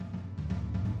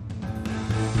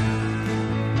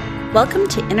Welcome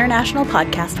to International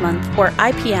Podcast Month, or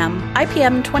IPM.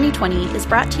 IPM 2020 is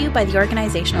brought to you by the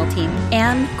organizational team,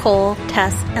 Anne, Cole,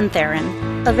 Tess, and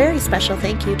Theron. A very special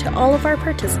thank you to all of our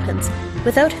participants,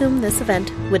 without whom this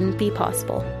event wouldn't be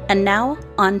possible. And now,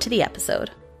 on to the episode.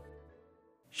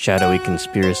 Shadowy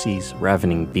conspiracies,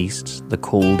 ravening beasts, the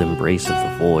cold embrace of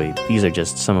the void. These are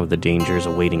just some of the dangers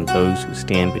awaiting those who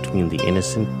stand between the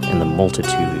innocent and the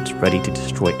multitudes ready to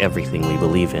destroy everything we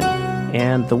believe in.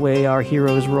 And the way our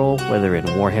heroes roll, whether in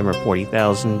Warhammer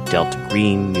 40,000, Delta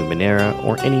Green, Numenera,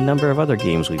 or any number of other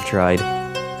games we've tried,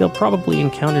 they'll probably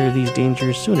encounter these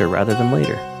dangers sooner rather than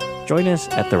later. Join us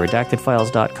at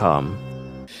theredactedfiles.com.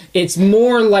 It's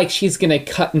more like she's gonna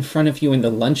cut in front of you in the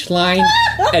lunch line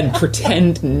and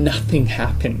pretend nothing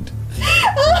happened.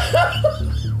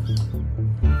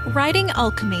 Writing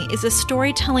Alchemy is a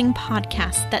storytelling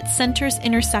podcast that centers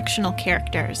intersectional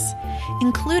characters,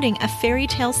 including a fairy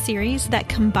tale series that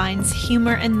combines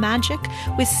humor and magic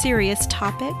with serious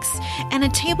topics, and a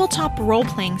tabletop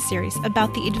role-playing series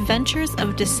about the adventures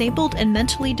of disabled and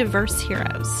mentally diverse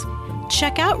heroes.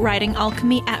 Check out Writing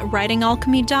Alchemy at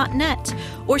writingalchemy.net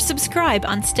or subscribe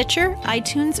on Stitcher,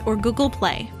 iTunes, or Google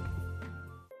Play.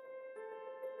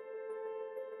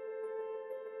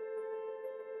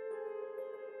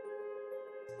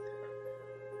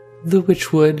 The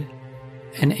Witchwood,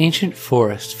 an ancient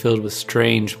forest filled with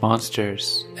strange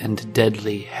monsters and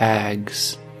deadly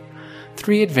hags.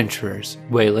 3 adventurers,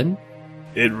 Waylon.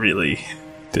 It really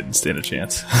didn't stand a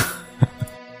chance.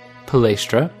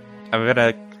 Palestra. I'm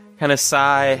gonna kind of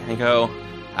sigh and go,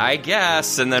 I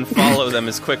guess, and then follow them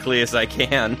as quickly as I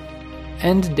can.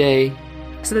 And Day.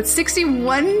 So that's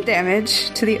 61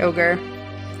 damage to the ogre.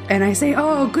 And I say,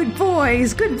 oh, good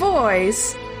boys, good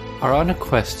boys. Are on a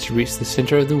quest to reach the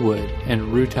center of the wood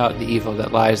and root out the evil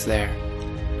that lies there.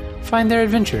 Find their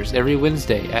adventures every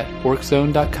Wednesday at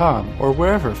orczone.com or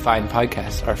wherever fine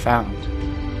podcasts are found.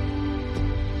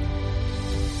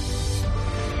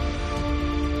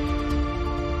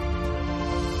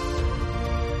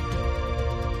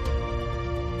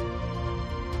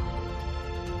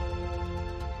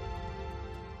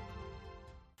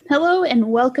 Hello and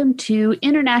welcome to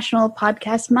International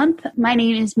Podcast Month. My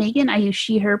name is Megan. I use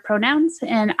she, her pronouns,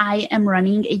 and I am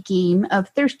running a game of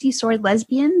Thirsty Sword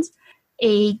Lesbians,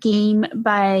 a game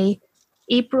by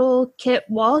April Kit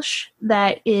Walsh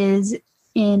that is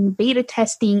in beta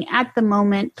testing at the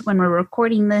moment when we're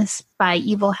recording this by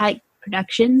Evil Hat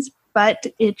Productions, but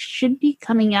it should be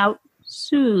coming out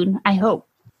soon, I hope.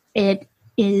 It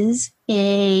is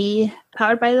a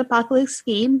Powered by the Apocalypse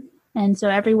game. And so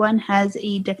everyone has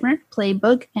a different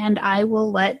playbook, and I will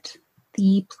let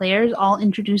the players all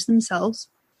introduce themselves.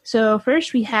 So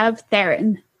first we have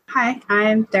Theron. Hi,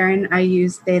 I'm Theron. I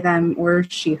use they, them, or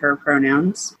she, her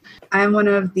pronouns. I'm one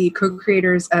of the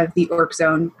co-creators of the Orc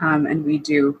Zone, and we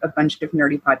do a bunch of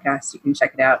nerdy podcasts. You can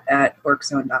check it out at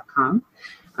orczone.com.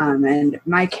 And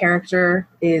my character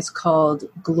is called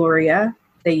Gloria.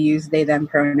 They use they, them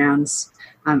pronouns,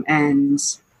 and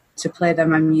to play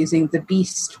them, I'm using the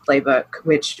Beast playbook,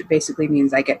 which basically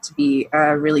means I get to be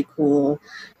a really cool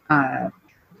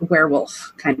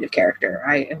werewolf kind of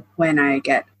character. When I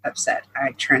get upset,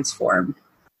 I transform.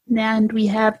 And we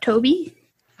have Toby.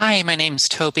 Hi, my name's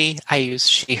Toby. I use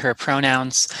she, her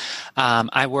pronouns.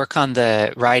 I work on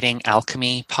the Writing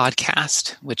Alchemy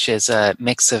podcast, which is a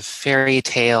mix of fairy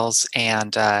tales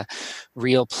and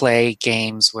real play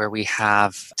games where we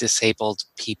have disabled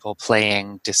people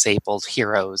playing disabled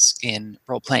heroes in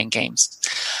role-playing games.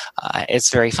 It's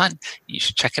very fun. You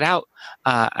should check it out.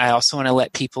 I also want to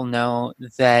let people know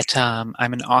that I'm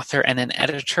an author and an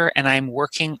editor, and I'm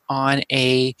working on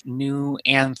a new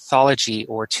anthology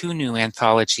or 2 new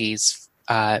anthologies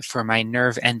for my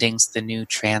Nerve Endings, the new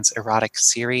trans erotic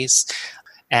series.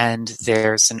 And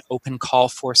there's an open call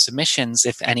for submissions.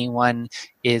 If anyone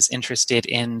is interested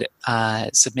in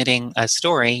submitting a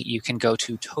story, you can go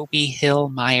to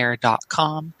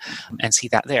tobyhillmeyer.com and see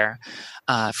that there.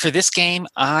 For this game,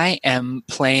 I am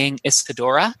playing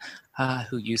Isadora,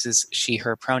 who uses she,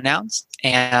 her pronouns,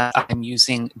 and I'm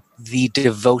using the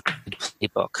Devoted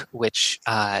playbook, which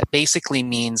basically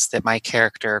means that my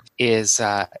character is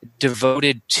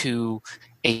devoted to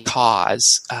a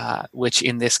cause, which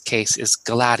in this case is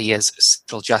Galadia's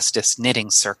Social Justice Knitting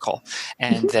Circle,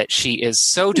 and that she is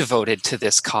so devoted to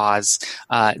this cause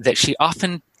that she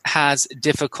often has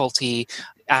difficulty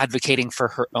advocating for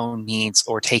her own needs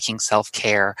or taking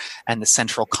self-care, and the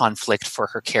central conflict for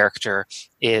her character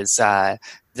is the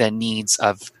needs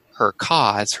of her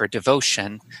cause, her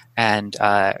devotion, and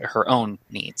her own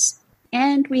needs.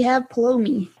 And we have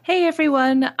Palomi. Hey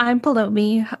everyone, I'm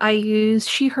Palomi. I use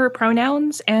she, her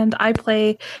pronouns, and I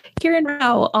play Kieran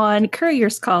Rao on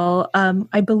Courier's Call.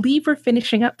 I believe we're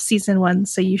finishing up season 1,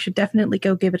 so you should definitely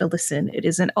go give it a listen. It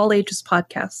is an all ages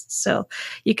podcast, so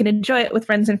you can enjoy it with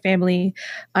friends and family.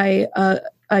 I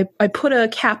put a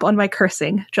cap on my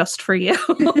cursing just for you.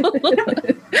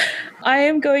 I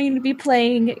am going to be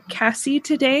playing Cassie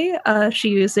today. She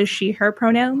uses she, her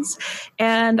pronouns,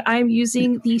 and I'm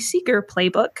using the Seeker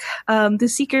playbook. The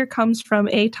Seeker comes from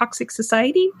a toxic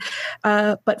society,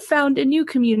 but found a new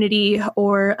community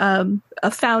or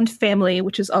a found family,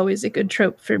 which is always a good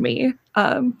trope for me.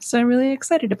 So I'm really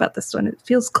excited about this one. It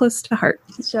feels close to heart.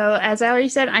 So as I already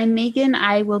said, I'm Megan.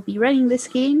 I will be running this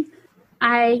game.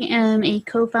 I am a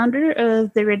co-founder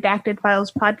of the Redacted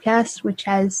Files podcast, which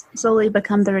has slowly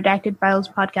become the Redacted Files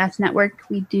podcast network.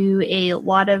 We do a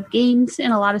lot of games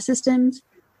and a lot of systems.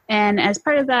 And as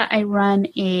part of that, I run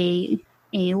a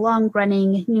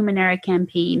long-running Numenera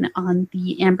campaign on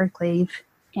the Amberclave.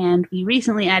 And we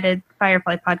recently added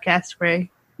Firefly podcast where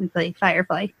we play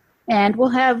Firefly. And we'll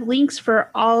have links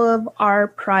for all of our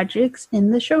projects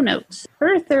in the show notes.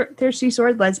 For Thirsty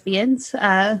Sword Lesbians,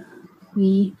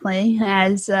 we play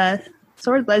as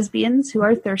sword lesbians who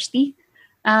are thirsty.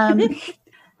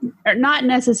 Or not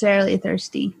necessarily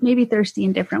thirsty, maybe thirsty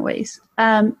in different ways.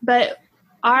 But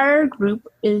our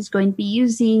group is going to be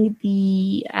using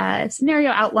the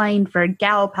scenario outline for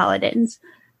Gal Paladins.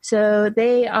 So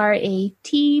they are a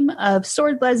team of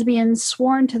sword lesbians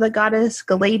sworn to the goddess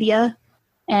Galadia.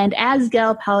 And as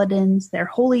Gal Paladins, their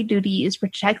holy duty is to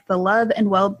protect the love and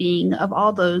well-being of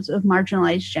all those of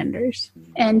marginalized genders.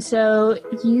 And so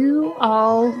you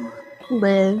all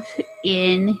live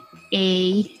in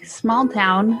a small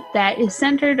town that is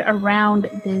centered around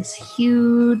this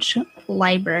huge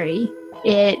library.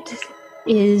 It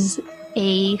is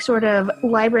a sort of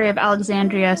Library of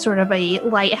Alexandria, sort of a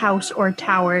lighthouse or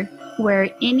tower where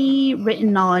any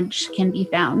written knowledge can be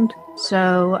found.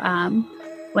 So,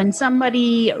 when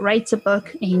somebody writes a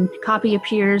book, a copy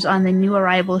appears on the new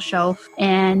arrival shelf,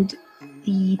 and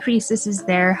the priestesses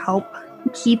there help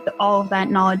keep all of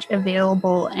that knowledge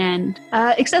available and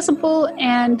accessible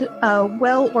and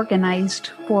well organized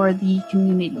for the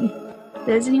community.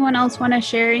 Does anyone else want to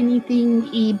share anything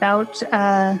about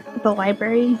the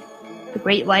library, the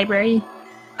Great Library?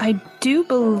 I do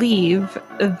believe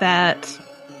that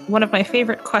one of my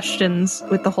favorite questions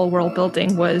with the whole world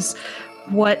building was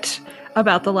what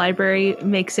about the library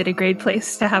makes it a great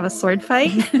place to have a sword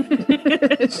fight. And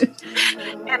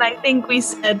I think we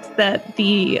said that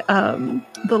the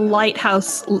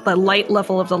lighthouse, the light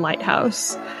level of the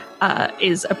lighthouse,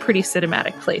 is a pretty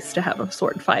cinematic place to have a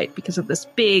sword fight because of this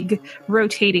big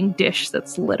rotating dish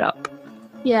that's lit up.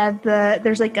 Yeah,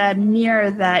 there's like a mirror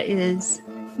that is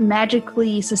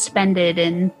magically suspended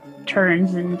and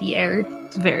turns in the air.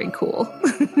 It's very cool.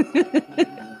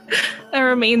 That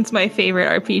remains my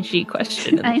favorite RPG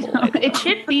question. I know. It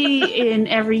should be in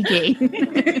every game.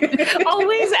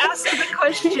 Always ask the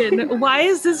question, why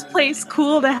is this place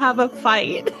cool to have a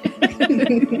fight?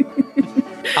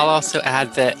 I'll also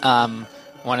add that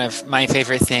one of my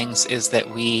favorite things is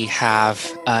that we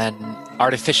have an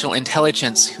artificial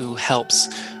intelligence who helps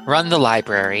run the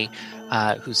library,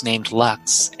 who's named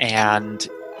Lux, and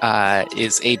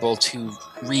is able to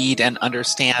read and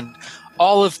understand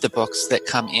all of the books that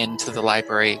come into the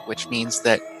library, which means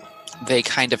that they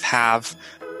kind of have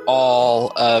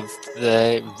all of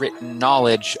the written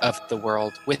knowledge of the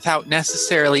world without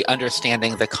necessarily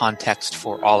understanding the context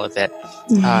for all of it,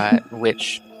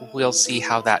 which we'll see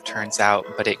how that turns out,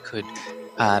 but it could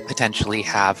potentially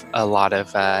have a lot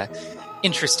of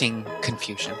interesting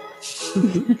confusion.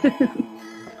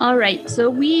 All right, so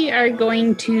we are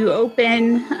going to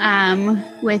open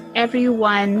with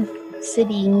everyone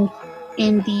sitting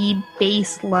in the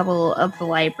base level of the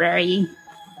library,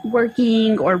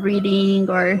 working or reading,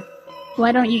 or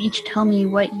why don't you each tell me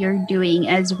what you're doing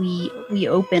as we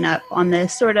open up on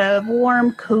this sort of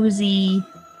warm, cozy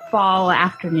fall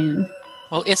afternoon?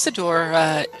 Well,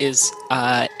 Isidore is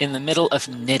in the middle of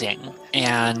knitting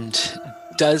and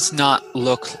does not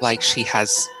look like she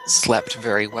has slept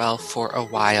very well for a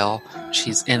while.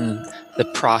 She's in the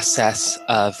process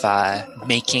of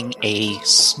making a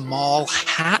small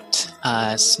hat,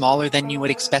 smaller than you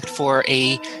would expect for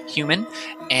a human,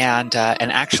 and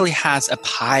actually has a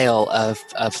pile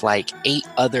of like 8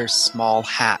 other small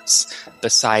hats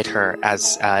beside her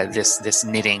as this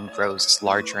knitting grows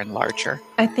larger and larger.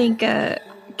 I think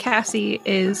Cassie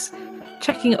is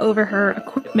checking over her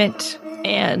equipment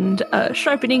and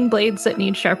sharpening blades that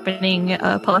need sharpening,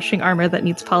 polishing armor that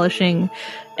needs polishing,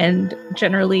 and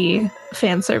generally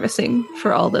fan servicing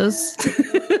for all those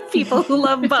people who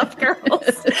love buff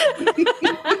girls.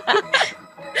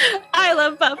 I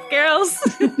love buff girls.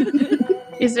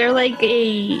 Is there like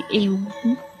a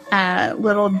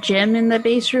little gym in the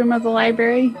base room of the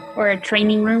library or a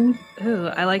training room? Ooh,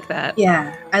 I like that.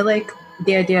 Yeah, I like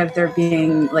the idea of there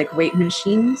being like weight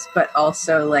machines, but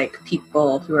also like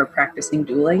people who are practicing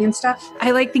dueling and stuff. I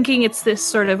like thinking it's this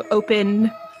sort of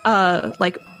open to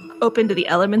the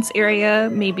elements area.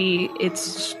 Maybe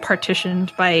it's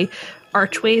partitioned by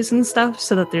archways and stuff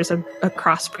so that there's a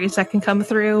cross breeze that can come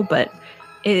through, but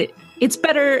it's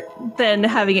better than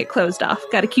having it closed off.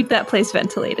 Got to keep that place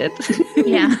ventilated.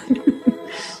 Yeah.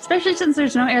 Especially since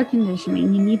there's no air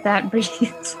conditioning. You need that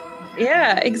breeze.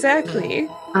 Yeah, exactly.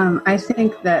 I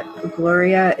think that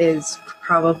Gloria is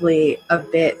probably a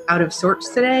bit out of sorts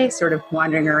today, sort of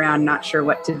wandering around, not sure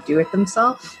what to do with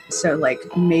himself. So, like,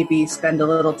 maybe spend a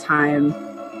little time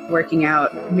working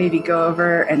out, maybe go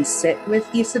over and sit with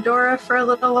Isadora for a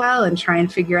little while and try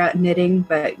and figure out knitting,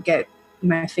 but get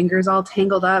my fingers all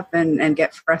tangled up and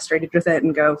get frustrated with it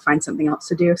and go find something else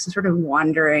to do. So sort of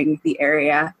wandering the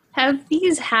area. Have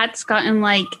these hats gotten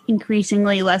like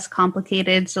increasingly less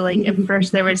complicated? So like at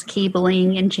first there was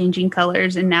cabling and changing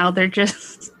colors and now they're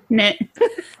just knit.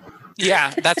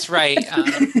 Yeah, that's right.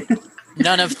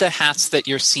 None of the hats that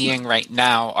you're seeing right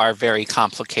now are very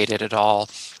complicated at all.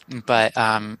 But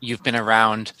you've been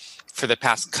around for the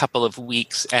past couple of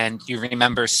weeks and you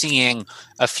remember seeing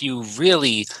a few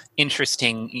really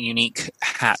interesting, unique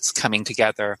hats coming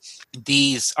together.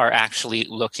 These are actually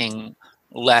looking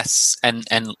less and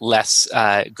less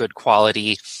good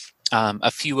quality.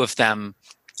 A few of them,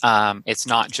 it's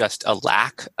not just a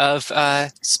lack of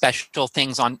special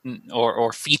things on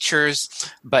or features,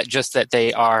 but just that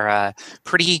they are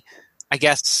pretty, I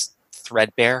guess,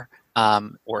 threadbare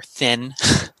or thin.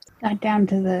 Got down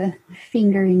to the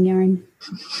fingering yarn.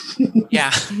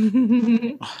 Yeah.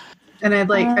 And I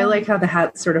like how the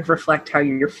hats sort of reflect how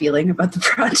you're feeling about the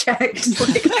project.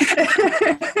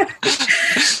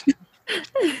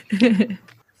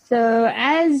 So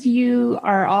as you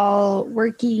are all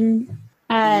working,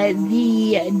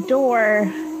 the door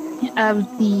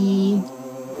of the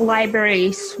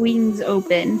library swings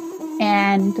open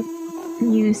and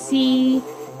you see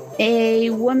a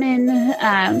woman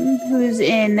who's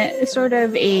in sort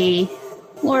of a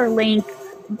floor-length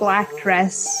black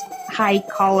dress, high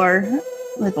collar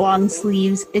with long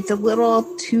sleeves. It's a little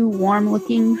too warm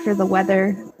looking for the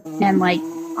weather and like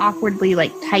awkwardly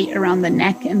like tight around the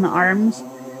neck and the arms.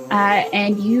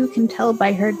 And you can tell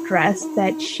by her dress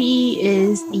that she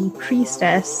is the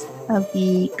priestess of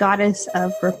the goddess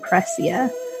of Repressia.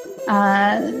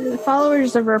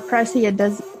 Followers of Repressia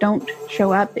don't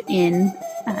show up in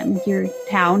your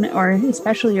town or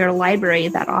especially your library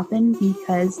that often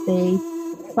because they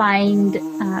find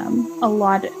a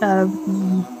lot of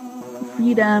the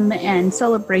freedom and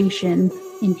celebration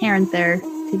inherent there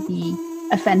to be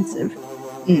offensive.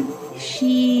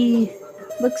 She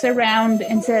looks around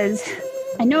and says,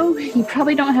 I know you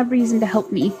probably don't have reason to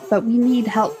help me, but we need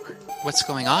help. What's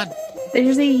going on?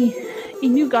 There's a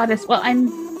new goddess. Well,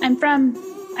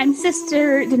 I'm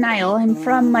Sister Denial. I'm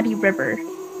from Muddy River.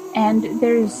 And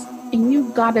there's a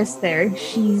new goddess there.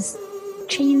 She's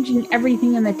changing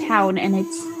everything in the town and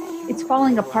it's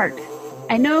falling apart.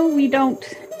 I know we don't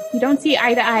see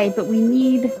eye to eye, but we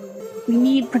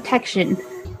need protection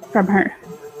from her.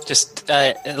 Just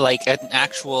like an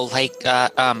actual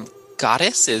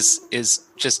goddess is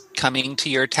just coming to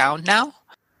your town now?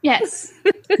 Yes.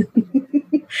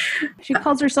 She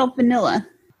calls herself Vanilla.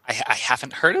 I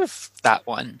haven't heard of that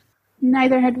one.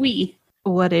 Neither had we.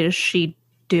 What is she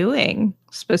doing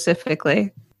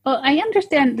specifically? Well, I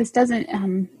understand this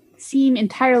doesn't seem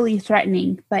entirely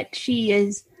threatening, but she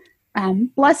is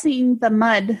blessing the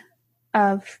mud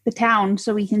of the town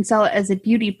so we can sell it as a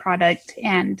beauty product,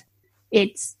 and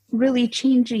it's really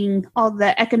changing all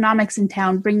the economics in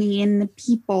town, bringing in the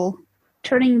people,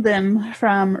 turning them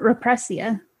from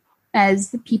Repressia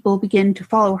as the people begin to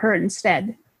follow her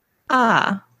instead.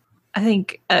 I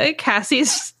think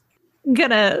Cassie's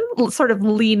gonna sort of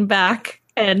lean back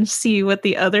and see what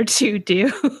the other two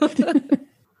do.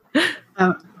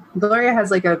 Gloria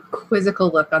has like a quizzical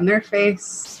look on their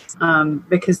face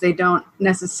because they don't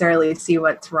necessarily see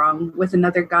what's wrong with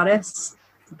another goddess,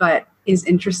 but is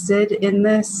interested in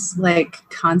this like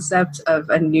concept of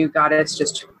a new goddess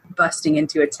just busting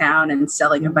into a town and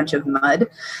selling a bunch of mud.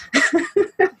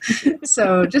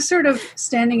 So just sort of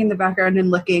standing in the background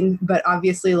and looking, but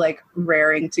obviously like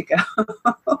raring to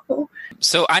go.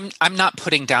 So I'm not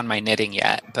putting down my knitting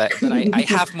yet, but I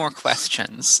have more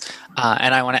questions,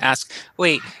 and I want to ask.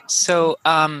 Wait, so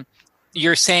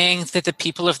you're saying that the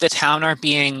people of the town are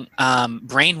being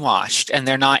brainwashed, and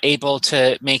they're not able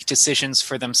to make decisions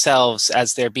for themselves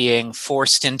as they're being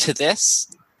forced into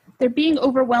this? They're being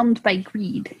overwhelmed by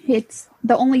greed. It's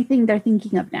the only thing they're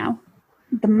thinking of now.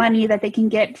 The money that they can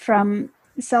get from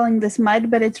selling this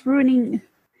mud, but it's ruining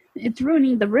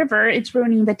the river, it's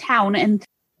ruining the town, and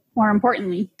more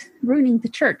importantly, ruining the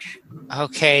church.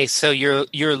 Okay, so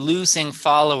you're losing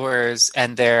followers,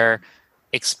 and they're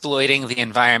exploiting the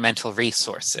environmental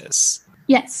resources.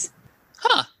 Yes.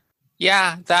 Huh.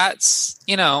 Yeah, that's,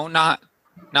 not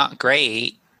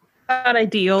great. Not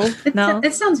ideal. No.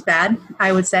 It sounds bad,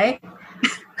 I would say.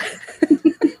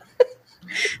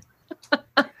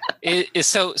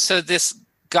 So this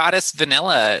goddess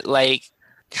Vanilla, like,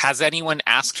 has anyone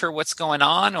asked her what's going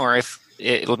on, or if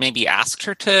it maybe asked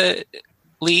her to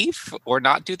leave or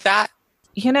not do that?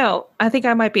 I think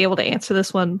I might be able to answer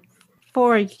this one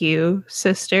for you,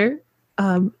 sister.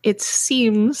 It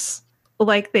seems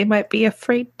like they might be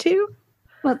afraid to.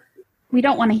 Well, we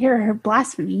don't want to hear her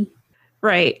blasphemy.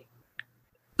 Right.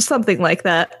 Something like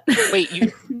that. Wait,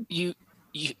 you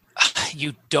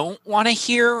don't want to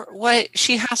hear what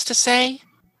she has to say?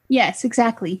 Yes,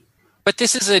 exactly. But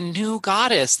this is a new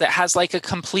goddess that has like a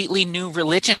completely new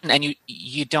religion, and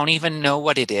you don't even know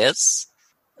what it is?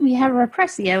 We have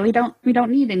Repressia. We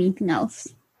don't need anything else.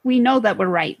 We know that we're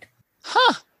right.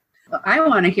 Huh. Well, I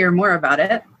want to hear more about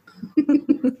it.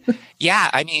 Yeah,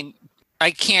 I mean,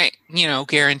 I can't,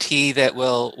 guarantee that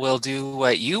we'll do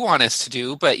what you want us to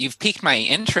do, but you've piqued my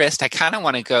interest. I kind of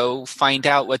want to go find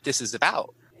out what this is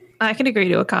about. I can agree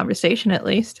to a conversation at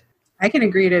least. I can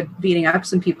agree to beating up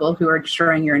some people who are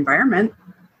destroying your environment.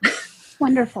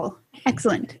 Wonderful.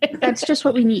 Excellent. That's just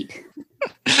what we need.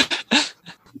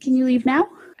 Can you leave now?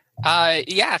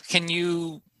 Yeah. Can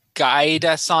you guide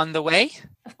us on the way?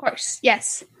 Of course.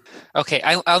 Yes. Okay.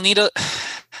 I'll need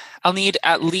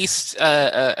at least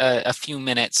a few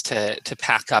minutes to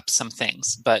pack up some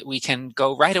things, but we can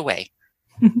go right away.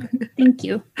 Thank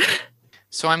you.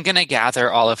 So I'm going to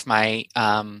gather all of my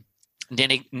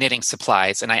knitting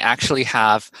supplies, and I actually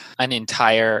have an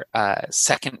entire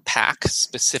second pack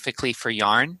specifically for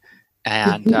yarn,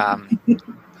 and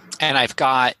I've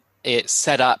got it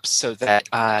set up so that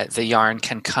the yarn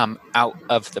can come out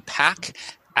of the pack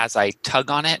as I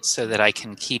tug on it, so that I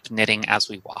can keep knitting as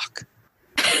we walk.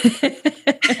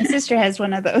 My sister has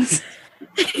one of those.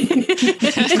 She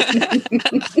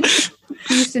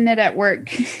used to knit at work.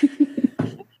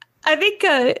 I think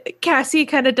Cassie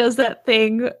kind of does that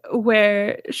thing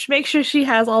where she makes sure she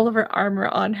has all of her armor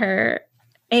on her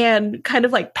and kind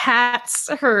of like pats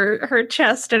her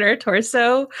chest and her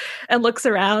torso and looks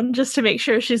around just to make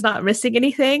sure she's not missing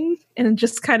anything, and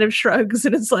just kind of shrugs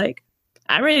and is like,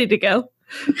 I'm ready to go.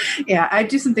 Yeah, I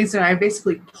do some things. I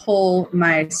basically pull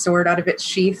my sword out of its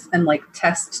sheath and like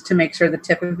test to make sure the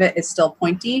tip of it is still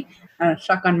pointy.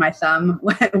 Chuck on my thumb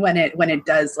when it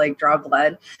does like draw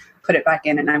blood. Put it back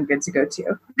in, and I'm good to go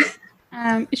too.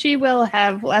 She will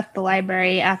have left the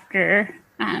library after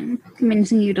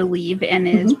convincing you to leave, and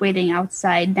is waiting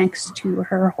outside next to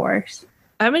her horse.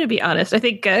 I'm going to be honest. I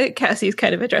think Cassie's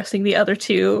kind of addressing the other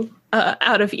two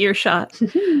out of earshot.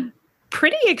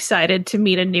 Pretty excited to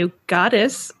meet a new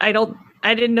goddess. I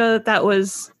didn't know that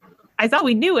was. I thought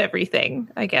we knew everything,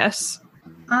 I guess.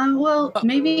 Well,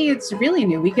 maybe it's really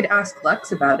new. We could ask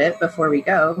Lux about it before we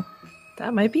go.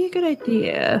 That might be a good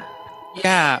idea.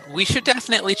 Yeah, we should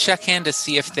definitely check in to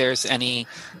see if there's any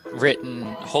written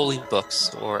holy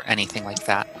books or anything like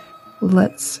that.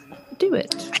 Let's do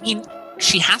it. I mean,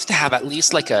 she has to have at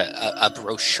least like a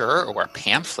brochure or a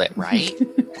pamphlet, right?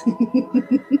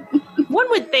 One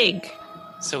would think.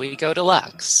 So we go to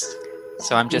Lux.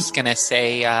 So I'm just going to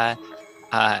say,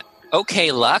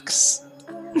 okay, Lux.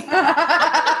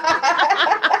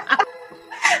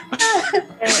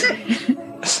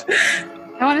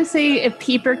 I want to say a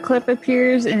paperclip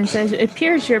appears and it says, it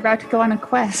appears you're about to go on a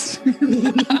quest. But,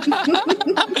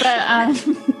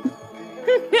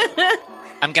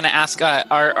 I'm going to ask,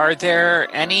 are there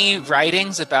any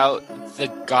writings about the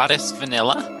goddess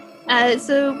Vanilla?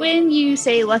 So when you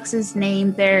say Lux's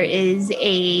name, there is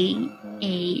a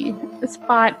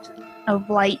spot of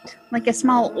light, like a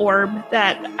small orb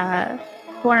that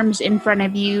forms in front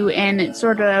of you, and it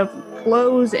sort of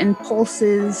glows and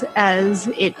pulses as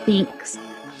it thinks.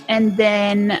 And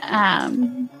then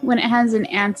when it has an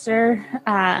answer,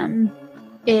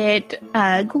 It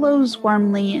glows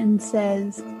warmly and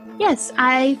says, "Yes,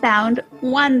 I found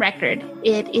one record.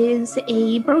 It is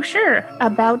a brochure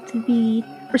about the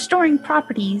restoring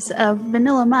properties of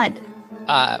vanilla mud.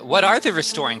 What are the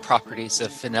restoring properties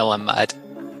of vanilla mud?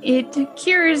 It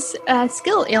cures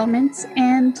skill ailments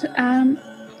and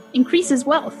increases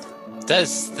wealth."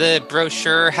 Does the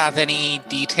brochure have any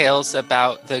details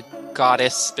about the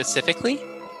goddess specifically?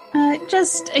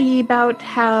 Just about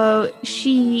how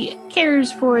she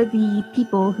cares for the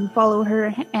people who follow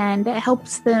her and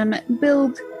helps them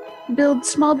build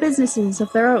small businesses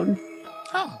of their own.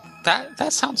 Oh,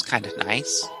 that sounds kind of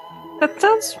nice. That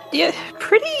sounds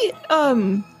pretty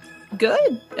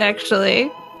good,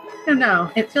 actually. I don't know.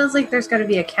 It feels like there's got to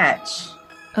be a catch.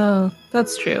 Oh,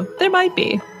 that's true. There might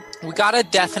be. We gotta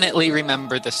definitely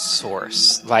remember the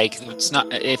source. Like, it's not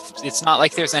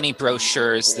like there's any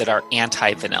brochures that are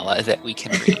anti-vanilla that we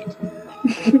can read.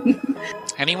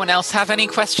 Anyone else have any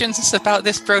questions about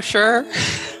this brochure?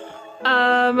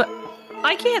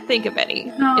 I can't think of any,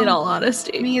 in all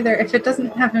honesty. Me either. If it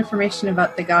doesn't have information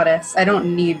about the goddess, I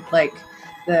don't need, like,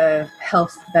 the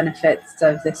health benefits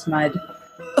of this mud.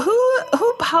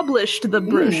 Who published the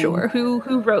brochure?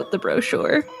 Who wrote the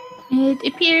brochure? It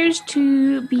appears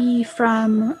to be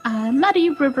from Muddy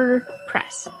River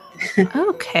Press.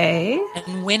 Okay.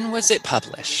 And when was it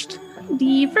published?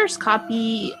 The first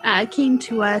copy came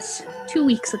to us 2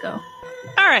 weeks ago.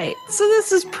 All right, so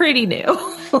this is pretty new.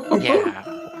 Yeah.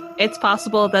 It's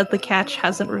possible that the catch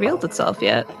hasn't revealed itself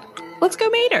yet. Let's go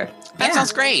meet her. That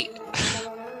sounds great.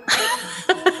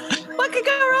 What could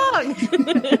go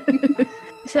wrong?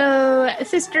 So,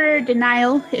 Sister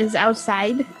Denial is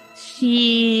outside.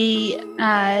 She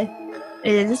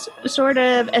is sort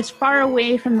of as far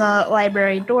away from the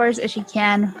library doors as she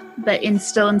can, but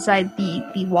still inside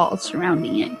the walls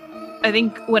surrounding it. I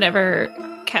think whenever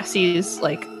Cassie's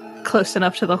like close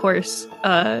enough to the horse,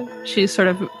 she sort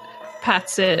of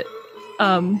pats it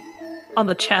on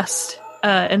the chest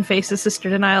and faces Sister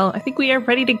Denial. I think we are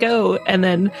ready to go, and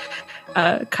then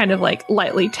kind of like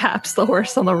lightly taps the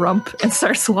horse on the rump and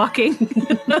starts walking.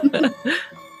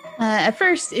 At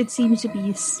first, it seems to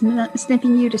be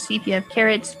sniffing you to see if you have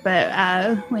carrots, but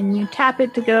when you tap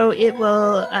it to go, it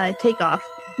will take off.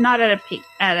 Not at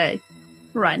a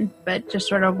run, but just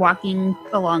sort of walking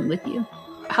along with you.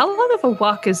 How long of a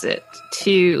walk is it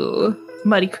to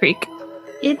Muddy Creek?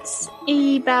 It's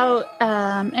about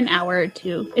an hour or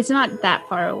two. It's not that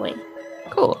far away.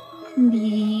 Cool.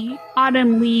 The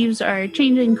autumn leaves are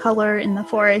changing color in the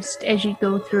forest as you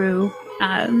go through.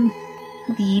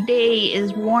 The day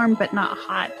is warm but not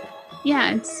hot.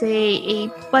 Yeah, it's a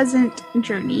pleasant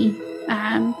journey.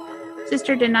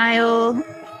 Sister Denial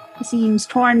seems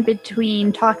torn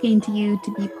between talking to you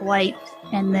to be polite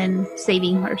and then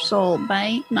saving her soul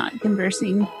by not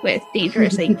conversing with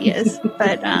dangerous ideas.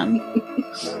 But I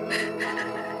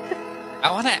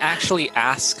want to actually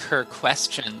ask her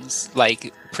questions,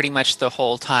 like, pretty much the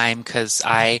whole time, because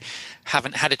I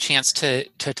haven't had a chance to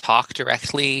talk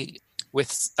directly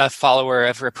with a follower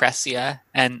of Repressia,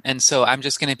 and so I'm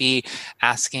just going to be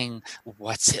asking,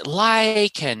 what's it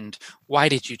like, and why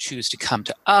did you choose to come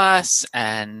to us,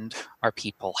 and are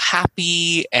people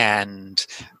happy, and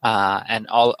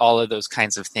all of those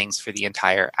kinds of things for the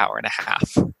entire hour and a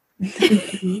half.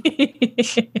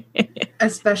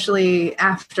 Especially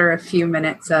after a few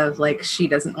minutes of, like, she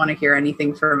doesn't want to hear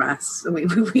anything from us.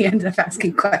 We end up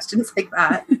asking questions like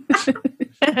that.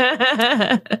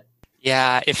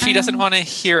 Yeah, if she doesn't want to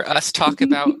hear us talk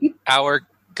about our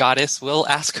goddess, we'll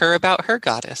ask her about her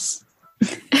goddess.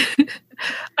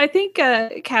 I think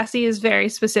Cassie is very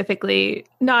specifically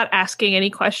not asking any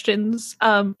questions,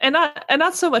 and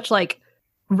not so much like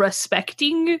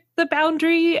respecting the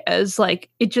boundary as like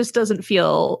it just doesn't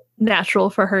feel natural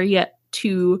for her yet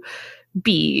to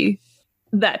be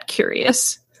that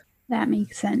curious. That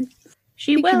makes sense.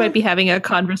 She might be having a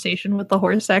conversation with the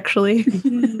horse, actually.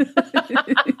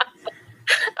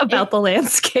 About the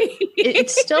landscape. It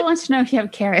still wants to know if you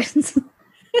have carrots.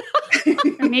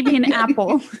 Or maybe an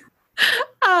apple.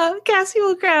 Cassie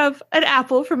will grab an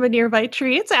apple from a nearby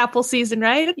tree. It's apple season,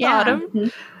 right? It's autumn. Mm-hmm.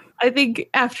 I think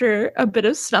after a bit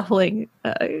of snuffling,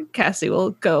 Cassie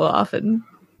will go off and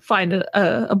find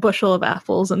a bushel of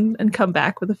apples and come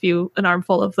back with an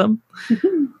armful of them.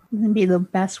 It'd be the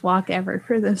best walk ever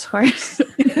for this horse.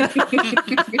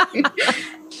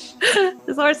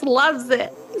 This horse loves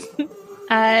it.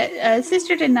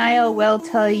 Sister Denial will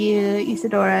tell you,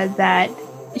 Isadora, that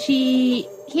she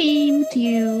came to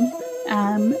you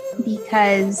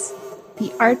because the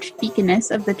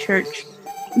archdeaconess of the church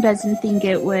doesn't think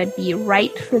it would be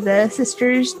right for the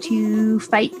sisters to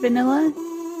fight Vanilla,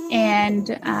 and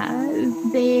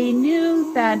they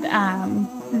knew that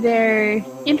their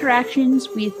interactions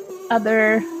with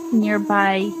other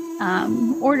nearby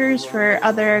orders for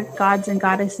other gods and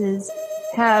goddesses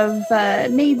have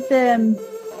made them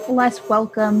less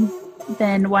welcome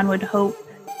than one would hope,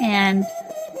 and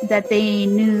that they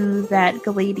knew that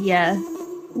Galadia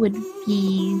would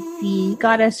be the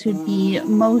goddess who'd be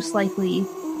most likely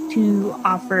to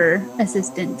offer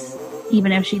assistance,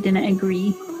 even if she didn't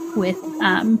agree with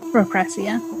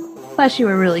Repressia. Plus, you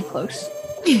were really close.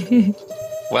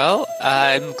 Well,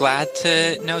 I'm glad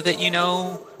to know that you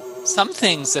know some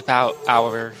things about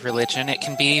our religion. It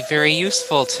can be very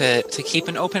useful to keep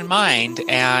an open mind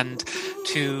and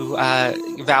to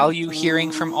value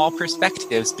hearing from all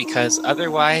perspectives, because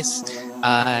otherwise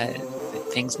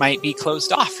things might be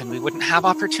closed off and we wouldn't have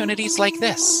opportunities like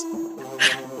this.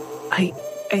 I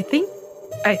think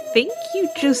you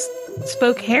just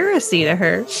spoke heresy to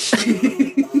her.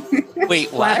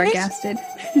 Wait, what? Flabbergasted.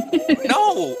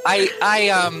 No,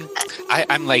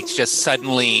 I'm like just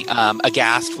suddenly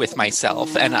aghast with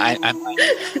myself, and I'm like,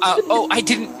 I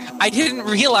didn't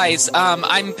realize.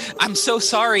 I'm so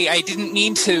sorry. I didn't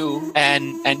mean to,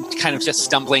 and kind of just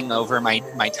stumbling over my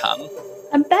tongue.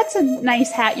 That's a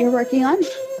nice hat you're working on.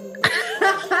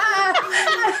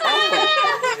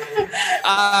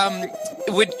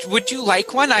 Would you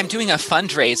like one? I'm doing a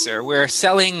fundraiser. We're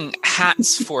selling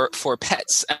hats for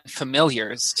pets and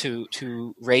familiars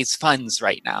to raise funds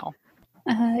right now.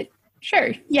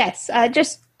 Sure. Yes.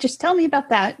 Just tell me about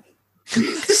that.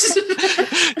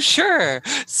 Sure.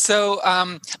 So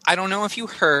I don't know if you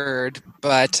heard,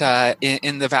 but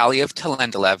in the Valley of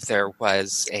Telendalev, there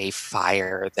was a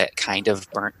fire that kind of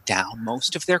burnt down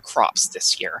most of their crops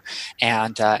this year.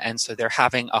 And so they're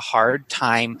having a hard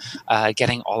time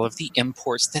getting all of the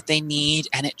imports that they need.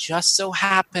 And it just so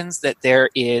happens that there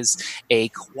is a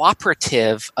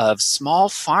cooperative of small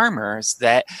farmers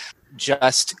that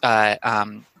just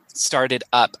started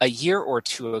up a year or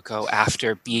two ago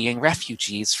after being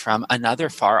refugees from another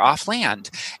far-off land.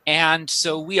 And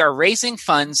so we are raising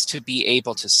funds to be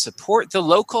able to support the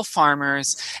local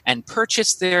farmers and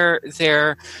purchase their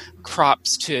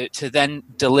crops to then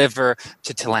deliver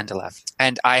to Telendalev.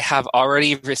 And I have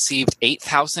already received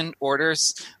 8,000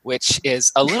 orders, which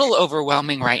is a little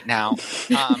overwhelming right now.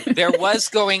 There was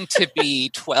going to be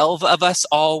 12 of us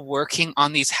all working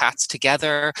on these hats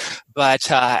together, but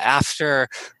after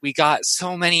we got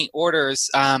so many orders,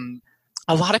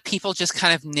 a lot of people just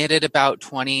kind of knitted about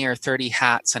 20 or 30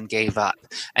 hats and gave up.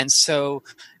 And so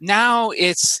now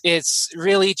it's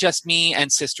really just me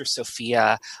and Sister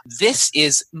Sophia. This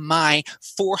is my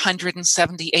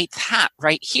 478th hat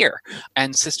right here.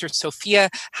 And Sister Sophia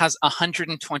has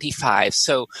 125.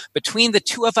 So between the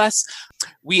two of us,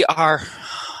 we are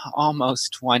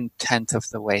almost 1/10 of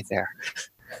the way there.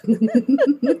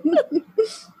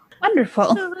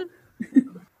 Wonderful.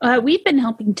 We've been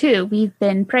helping too. We've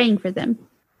been praying for them.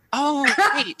 Oh,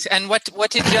 great! And what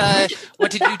did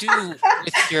you do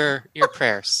with your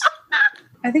prayers?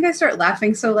 I think I start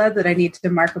laughing so loud that I need to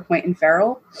mark a point in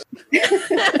feral.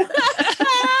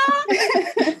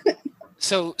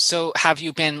 So have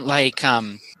you been like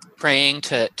praying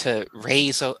to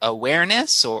raise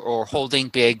awareness or holding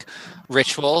big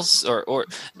rituals or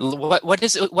what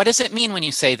does it mean when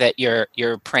you say that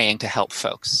you're praying to help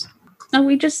folks? Oh,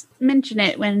 we just mention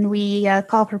it when we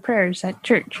call for prayers at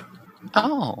church.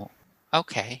 Oh,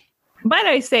 okay. Might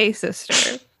I say,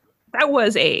 sister, that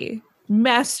was a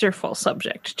masterful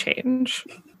subject change.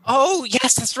 Oh,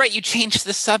 yes, that's right. You changed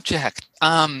the subject.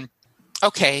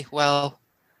 Okay, well,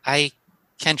 I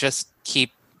can just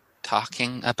keep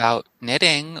talking about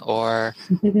knitting or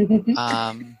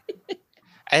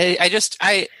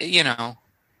I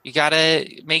you gotta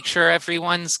make sure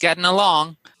everyone's getting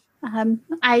along.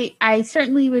 I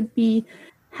certainly would be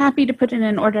happy to put in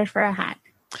an order for a hat.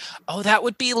 Oh, that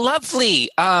would be lovely.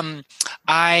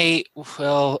 I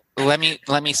will let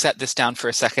me set this down for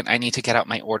a second. I need to get out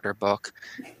my order book.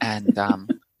 And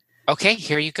okay,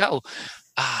 here you go.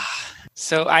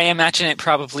 So I imagine it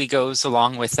probably goes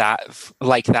along with that,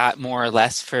 like that, more or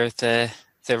less for the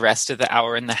rest of the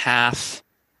hour and a half.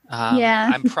 Yeah.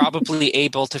 I'm probably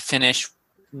able to finish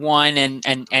one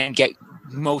and get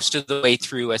most of the way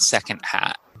through a second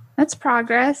hat. That's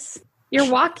progress. You're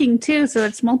walking too, so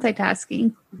it's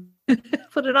multitasking.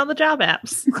 Put it on the job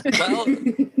apps. Well,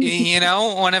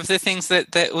 one of the things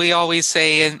that we always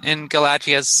say in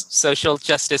Galadia's social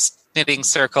justice knitting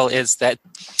circle is that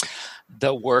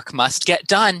the work must get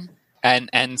done.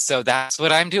 And so that's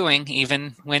what I'm doing,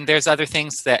 even when there's other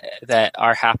things that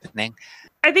are happening.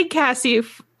 I think Cassie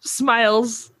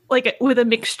smiles like with a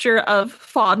mixture of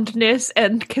fondness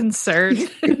and concern,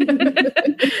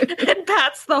 and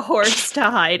pats the horse to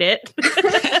hide it.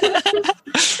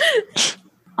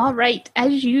 All right.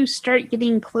 As you start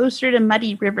getting closer to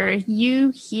Muddy River,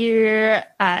 you hear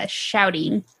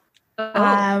shouting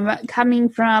coming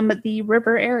from the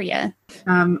river area.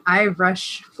 I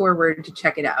rush forward to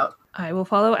check it out. I will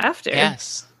follow after.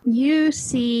 Yes. You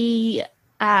see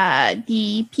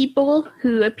the people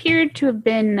who appeared to have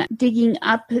been digging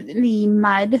up the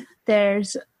mud.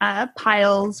 There's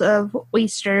piles of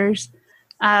oysters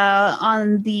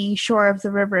on the shore of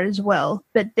the river as well.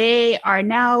 But they are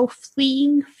now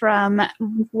fleeing from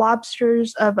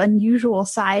lobsters of unusual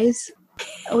size,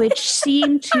 which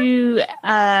seem to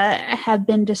have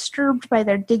been disturbed by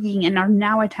their digging and are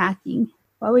now attacking.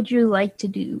 What would you like to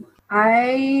do?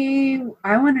 I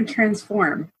want to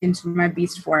transform into my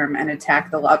beast form and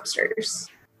attack the lobsters.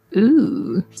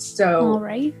 Ooh. So All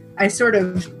right. I sort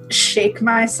of shake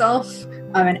myself,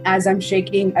 and as I'm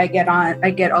shaking, I get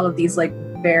all of these like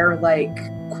bear-like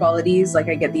qualities. Like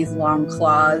I get these long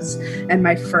claws, and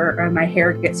my fur, my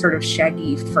hair gets sort of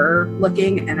shaggy fur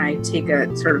looking, and I take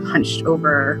a sort of hunched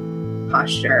over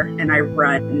posture, and I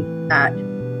run at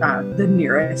the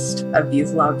nearest of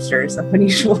these lobsters of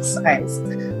unusual size.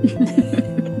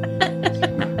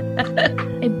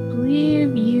 I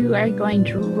believe you are going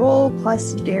to roll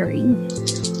plus daring.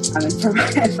 And for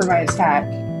my attack,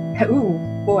 ooh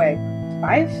boy,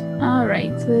 5. All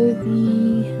right, so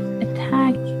the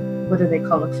attack. What do they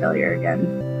call a failure again?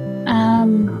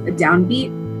 A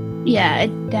downbeat. Yeah, a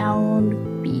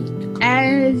downbeat.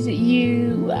 As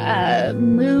you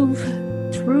move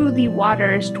through the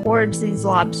waters towards these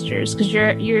lobsters, because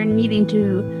you're needing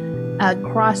to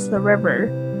cross the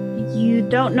river. You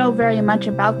don't know very much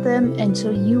about them, and so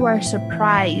you are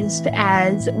surprised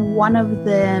as one of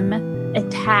them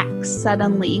attacks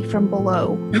suddenly from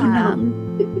below.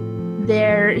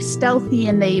 They're stealthy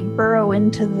and they burrow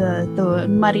into the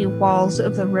muddy walls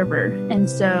of the river, and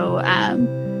so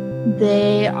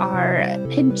they are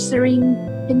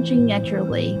pinching at your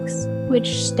legs,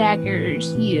 which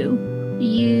staggers you.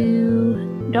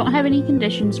 You don't have any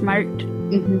conditions marked,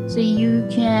 so you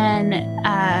can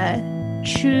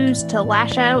choose to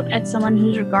lash out at someone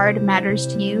whose regard matters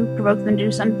to you, provoke them to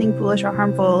do something foolish or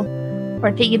harmful,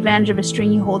 or take advantage of a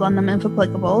string you hold on them if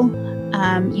applicable.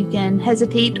 You can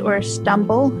hesitate or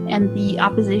stumble, and the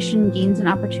opposition gains an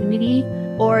opportunity,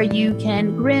 or you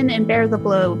can grin and bear the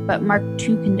blow, but mark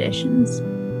 2 conditions.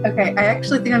 Okay, I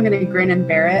actually think I'm going to grin and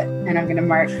bear it, and I'm going to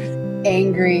mark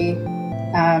angry.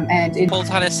 Hold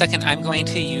on a second. I'm going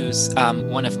to use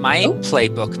one of my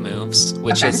playbook moves,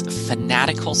 which is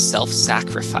fanatical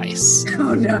self-sacrifice.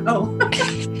 Oh no!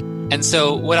 And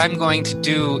so what I'm going to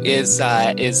do is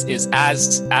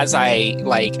as I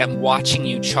am watching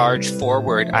you charge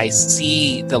forward, I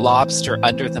see the lobster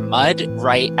under the mud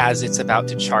right as it's about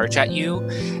to charge at you,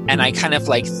 and I kind of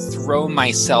throw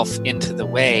myself into the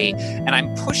way, and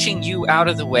I'm pushing you out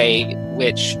of the way,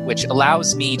 which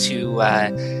allows me to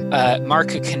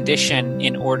mark a condition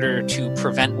in order to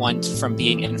prevent one from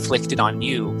being inflicted on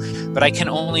you. But I can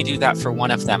only do that for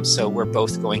one of them, so we're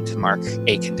both going to mark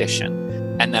a condition.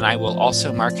 And then I will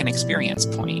also mark an experience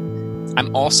point.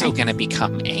 I'm also going to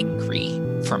become angry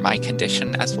for my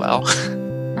condition as well.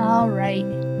 All right.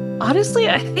 Honestly,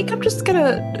 I think I'm just going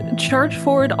to charge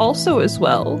forward also as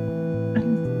well.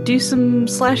 And do some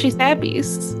slashy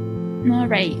stabbies. All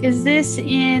right. Is this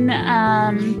in,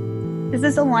 does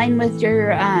this align with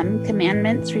your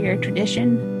commandments or your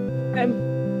tradition?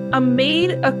 I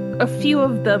made a few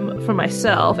of them for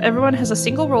myself. Everyone has a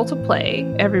single role to play.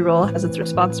 Every role has its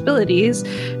responsibilities,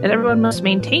 and everyone must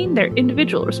maintain their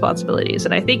individual responsibilities.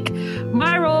 And I think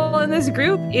my role in this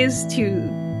group is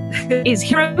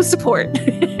hero support.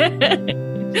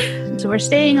 So we're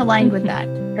staying aligned with that.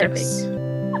 Perfect. Yes.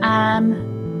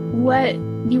 What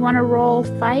do you want to roll?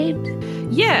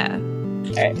 5? Yeah.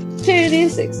 All right.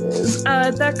 2d6s.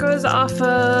 That goes off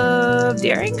of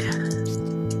daring.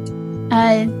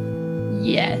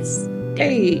 Yes.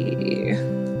 Hey.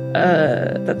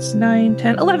 That's 9,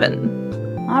 10,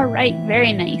 11. All right,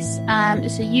 very nice.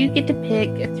 So you get to pick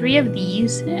 3 of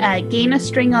these, gain a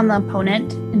string on the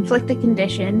opponent, inflict a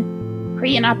condition,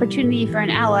 create an opportunity for an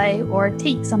ally, or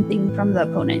take something from the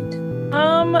opponent.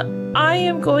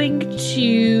 I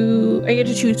get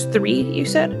to choose 3, you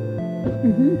said?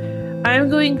 Mm-hmm. I'm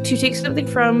going to take something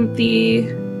from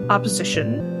the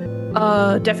opposition.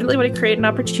 Definitely want to create an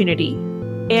opportunity.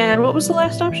 And what was the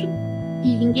last option?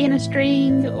 You can gain a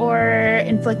string or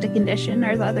inflict a condition,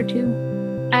 or the other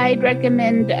 2. I'd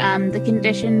recommend the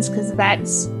conditions because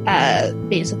that's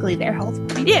basically their health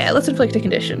point. Yeah, let's inflict a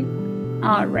condition.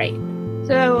 All right. So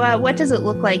So what does it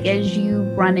look like as you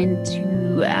run in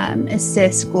to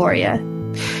assist Gloria?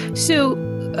 So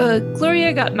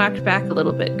Gloria got knocked back a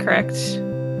little bit, correct?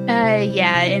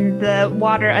 Yeah, and the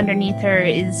water underneath her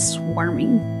is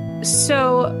swarming.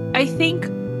 So I think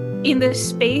in the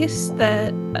space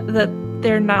that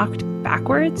they're knocked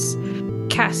backwards,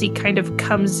 Cassie kind of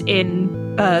comes in,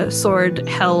 sword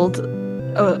held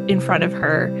in front of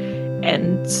her,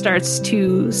 and starts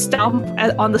to stomp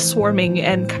on the swarming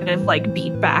and kind of like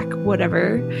beat back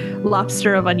whatever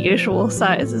lobster of unusual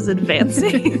size is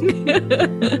advancing.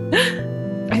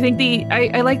 I think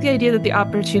I like the idea that the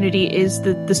opportunity is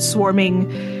that the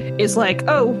swarming is like,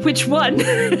 oh, which one?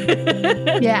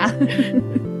 Yeah.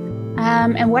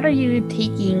 And what are you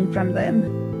taking from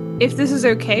them? If this is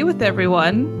okay with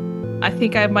everyone, I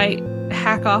think I might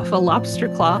hack off a lobster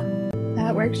claw.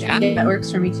 That works. Yeah, that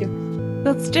works for me too.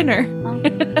 That's dinner.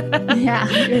 Yeah,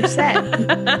 you're set.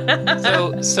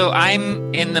 So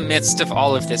I'm in the midst of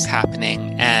all of this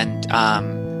happening, and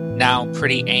now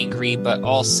pretty angry, but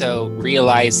also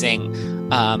realizing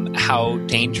how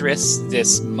dangerous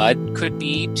this mud could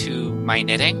be to my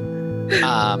knitting.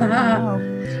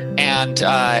 And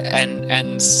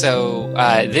so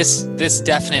this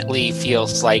definitely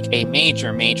feels like a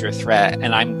major threat,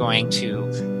 and I'm going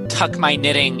to tuck my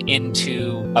knitting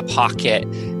into a pocket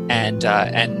and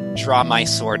draw my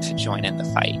sword to join in the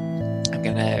fight. I'm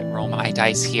gonna roll my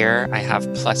dice here. I have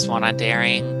 +1 on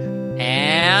daring,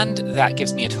 and that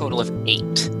gives me a total of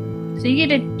 8. So you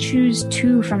get to choose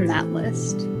 2 from that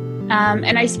list.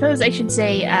 And I suppose I should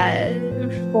say,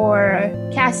 for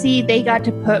Cassie, they got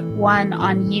to put 1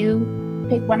 on you.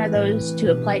 Pick one of those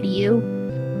to apply to you.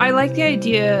 I like the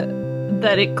idea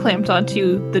that it clamped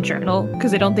onto the journal,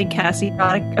 because I don't think Cassie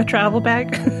got a travel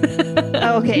bag.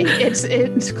 Okay,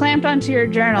 it's clamped onto your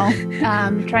journal.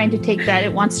 Trying to take that,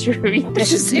 it wants to read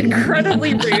this. Which is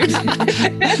incredibly rude.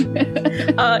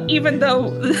 Even though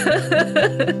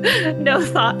no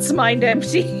thoughts, mind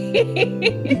empty.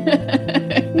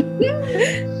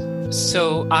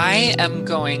 So I am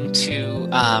going to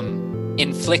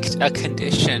inflict a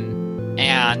condition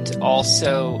and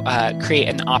also create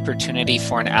an opportunity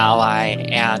for an ally.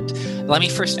 And let me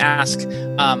first ask,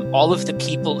 all of the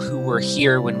people who were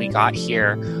here when we got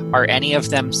here, are any of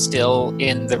them still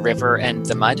in the river and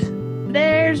the mud?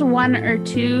 There's 1 or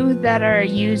 2 that are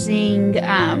using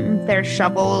their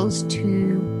shovels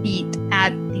to beat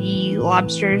at the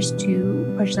lobsters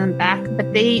to push them back,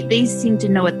 but they seem to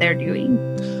know what they're doing.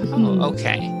 Oh,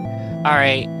 okay. All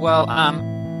right. Well,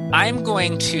 I'm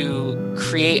going to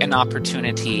create an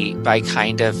opportunity by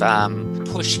kind of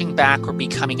pushing back or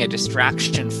becoming a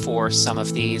distraction for some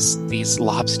of these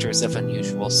lobsters of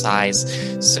unusual size,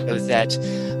 so that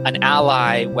an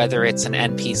ally, whether it's an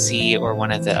NPC or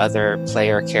one of the other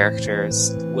player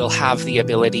characters, will have the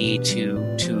ability to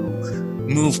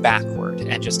move backward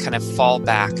and just kind of fall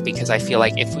back, because I feel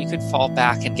like if we could fall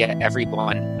back and get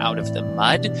everyone out of the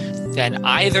mud, then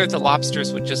either the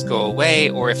lobsters would just go away,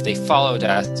 or if they followed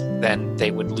us, then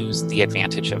they would lose the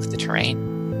advantage of the terrain.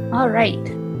 All right.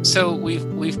 So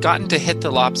we've gotten to hit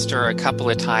the lobster a couple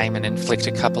of times and inflict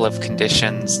a couple of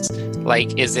conditions.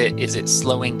 Like, is it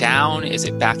slowing down? Is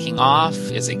it backing off?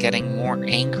 Is it getting more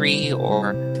angry?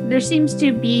 Or there seems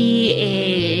to be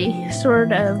a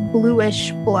sort of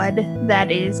bluish blood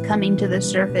that is coming to the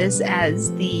surface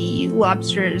as the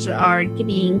lobsters are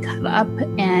getting cut up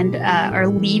and are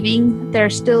leaving.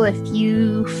 There's still a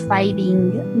few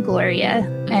fighting Gloria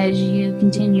as you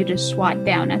continue to swat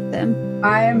down at them.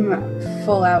 I'm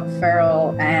full out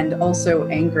feral and also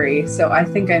angry, so I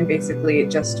think I'm basically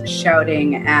just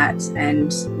shouting at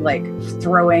and like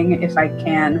throwing if I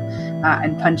can,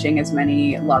 and punching as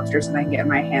many lobsters as I can get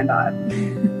my hand on.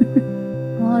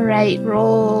 All right,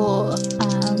 roll.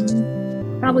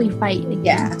 Probably fight again.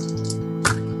 Yeah.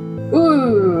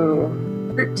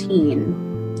 Ooh, 13.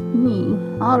 Ooh,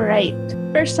 all right.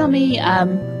 First, tell me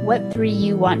what 3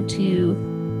 you want to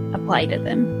apply to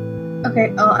them.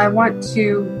 Okay, I want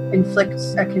to inflict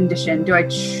a condition. Do I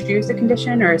choose a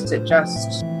condition, or is it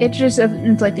just... It's just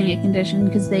inflicting a condition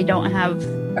because they don't have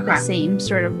the same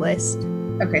sort of list.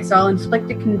 Okay, so I'll inflict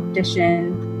a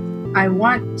condition. I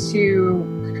want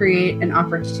to create an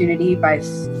opportunity by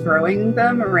throwing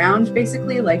them around,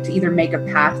 basically, like to either make a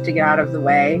path to get out of the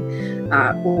way,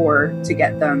 or to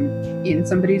get them in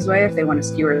somebody's way if they want to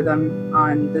skewer them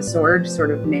on the sword,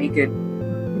 sort of make a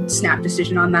snap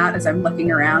decision on that as I'm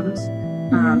looking around.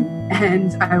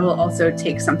 And I will also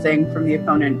take something from the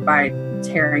opponent by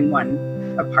tearing one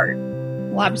apart.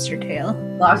 Lobster tail.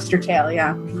 Lobster tail,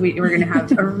 yeah. We're going to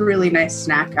have a really nice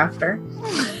snack after.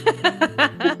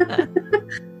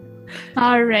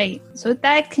 All right. So with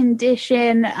that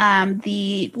condition,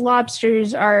 the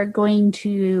lobsters are going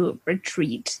to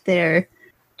retreat. Their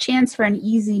chance for an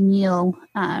easy meal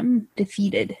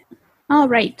defeated. All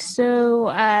right.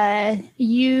 So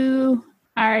you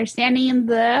are standing in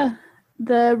the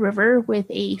river with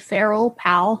a feral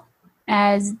pal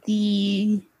as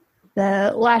the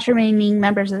last remaining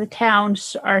members of the town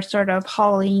are sort of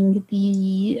hauling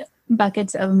the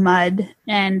buckets of mud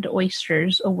and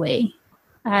oysters away.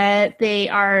 They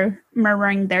are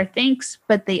murmuring their thanks,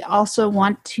 but they also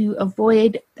want to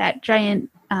avoid that giant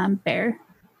bear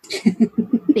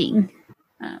thing.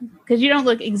 Because you don't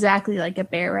look exactly like a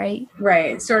bear, right?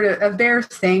 Right. Sort of. A bear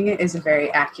thing is a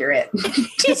very accurate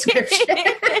description.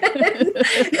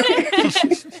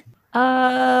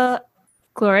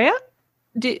 Gloria?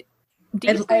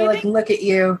 I like look at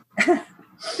you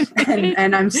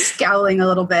and I'm scowling a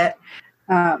little bit.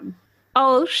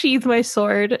 I'll sheathe my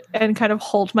sword and kind of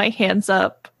hold my hands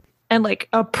up and like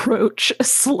approach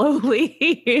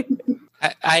slowly.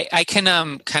 I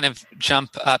can kind of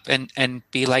jump up and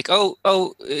be like,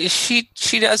 oh, she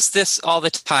does this all the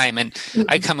time, and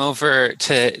I come over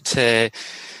to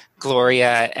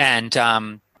Gloria and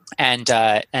I'm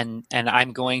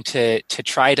going to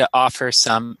try to offer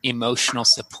some emotional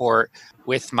support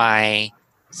with my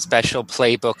special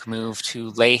playbook move to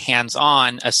lay hands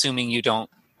on, assuming you don't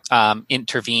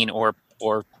intervene or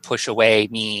push away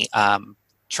me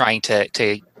trying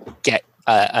to get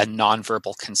a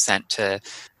nonverbal consent to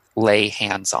lay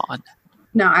hands on.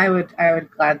 No, I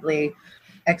would gladly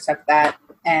accept that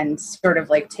and sort of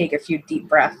like take a few deep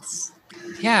breaths.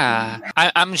 Yeah,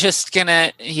 I'm just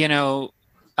gonna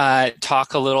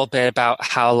talk a little bit about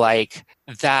how like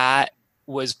that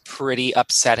was pretty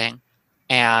upsetting,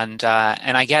 and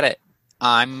I get it.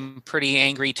 I'm pretty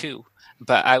angry too.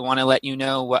 But I want to let you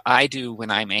know what I do when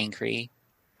I'm angry.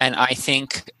 And I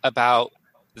think about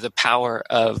the power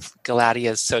of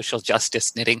Galadia's social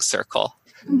justice knitting circle,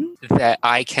 that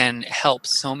I can help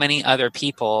so many other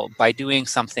people by doing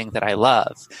something that I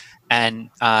love.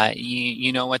 And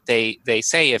you know what they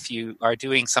say, if you are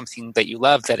doing something that you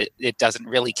love, that it doesn't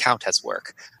really count as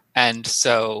work. And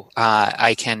so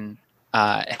I can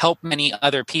help many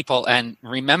other people, and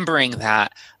remembering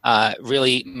that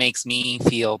really makes me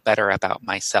feel better about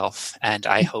myself. And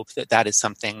I hope that is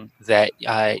something that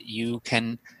you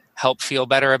can help feel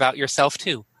better about yourself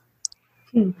too.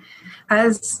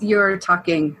 As you're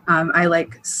talking, I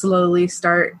like slowly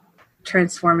start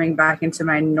transforming back into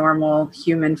my normal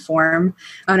human form,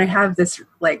 and I have this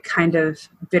like kind of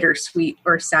bittersweet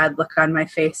or sad look on my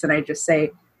face, and I just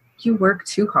say, "You work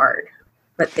too hard,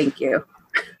 but thank you."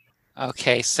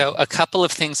 Okay, so a couple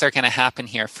of things are going to happen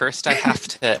here. First, I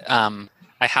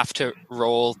have to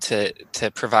roll to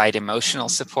provide emotional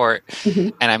support,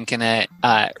 and I'm going to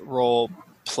roll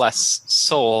plus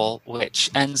soul,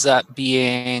 which ends up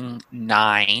being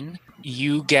 9.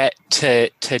 You get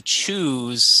to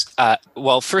choose.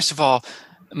 Well, first of all,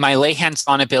 my lay hands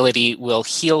on ability will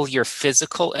heal your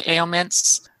physical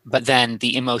ailments. But then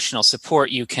the emotional support,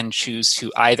 you can choose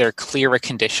to either clear a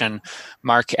condition,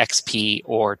 mark XP,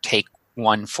 or take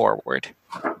one forward.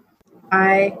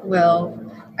 I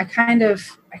kind of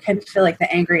feel like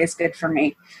the angry is good for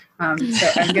me. So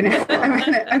I'm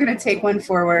gonna take one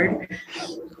forward.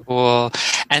 Cool.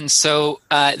 And so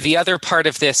the other part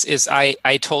of this is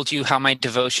I told you how my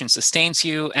devotion sustains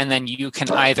you, and then you can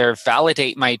either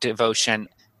validate my devotion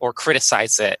or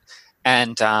criticize it.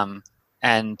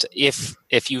 And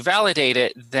if you validate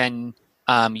it, then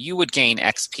you would gain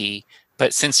XP.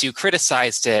 But since you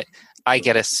criticized it, I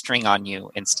get a string on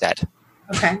you instead.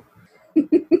 Okay.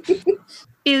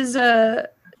 Is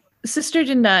Sister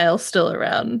Denial still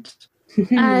around?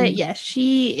 Yes,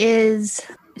 she is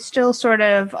still sort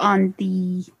of on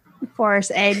the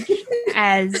forest edge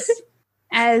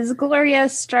as Gloria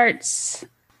starts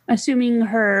assuming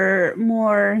her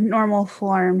more normal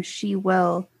form. She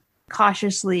will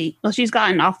cautiously, well, she's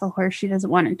gotten off the horse. She doesn't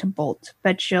want it to bolt,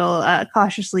 but she'll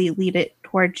cautiously lead it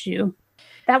towards you.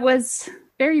 That was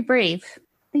very brave.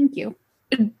 Thank you.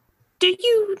 Do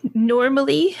you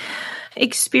normally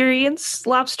experience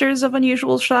lobsters of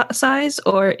unusual size,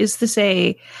 or is this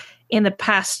a in the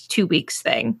past 2 weeks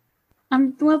thing?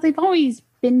 Well, they've always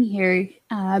been here.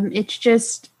 It's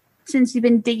just since you've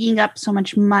been digging up so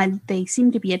much mud, they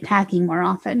seem to be attacking more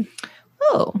often.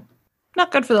 Oh,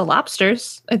 not good for the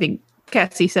lobsters. I think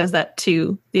Cassie says that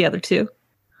to the other two.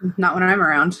 Not when I'm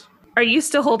around. Are you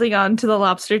still holding on to the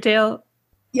lobster tail?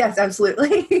 Yes,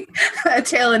 absolutely. A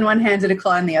tail in one hand and a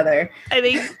claw in the other. I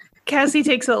think Cassie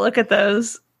takes a look at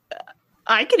those.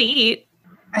 I could eat.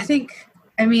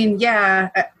 I mean, yeah,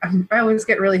 I always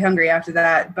get really hungry after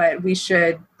that, but we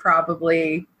should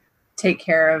probably take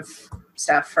care of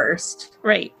stuff first.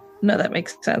 Right. No, that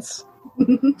makes sense.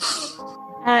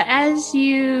 As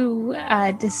you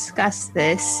discuss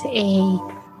this,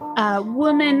 a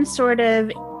woman sort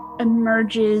of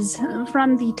emerges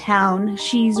from the town.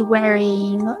 She's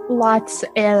wearing lots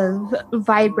of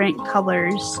vibrant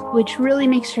colors, which really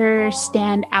makes her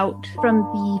stand out from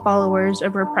the followers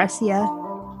of Repressia.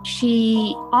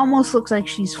 She almost looks like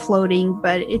she's floating,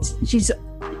 but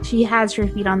she has her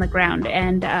feet on the ground,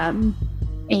 and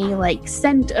a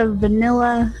scent of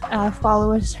vanilla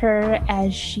follows her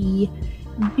as she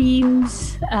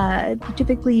beams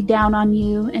typically down on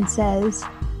you and says,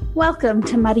 "Welcome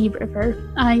to Muddy River.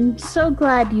 I'm so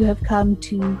glad you have come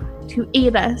to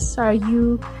aid us. Are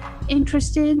you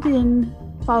interested in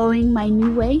following my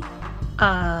new way?"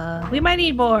 We might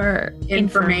need more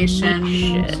information.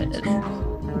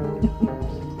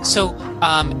 So,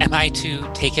 am I to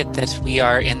take it that we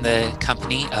are in the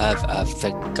company of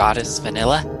the goddess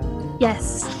Vanilla?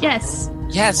 Yes.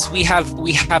 Yes, we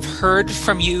have heard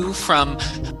from you from,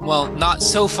 well, not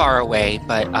so far away,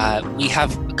 but we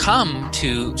have come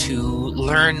to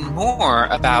learn more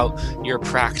about your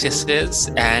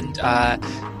practices and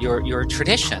your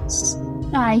traditions.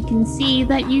 I can see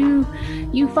that you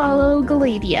follow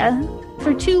Galadia.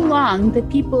 For too long, the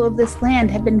people of this land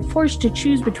have been forced to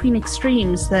choose between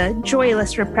extremes, the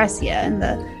joyless Repressia and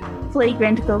the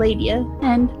flagrant Galadia,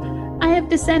 and I have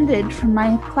descended from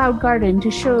my cloud garden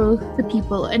to show the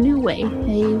people a new way,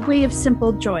 a way of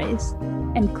simple joys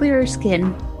and clearer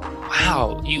skin.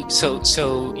 Wow, so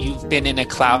you've been in a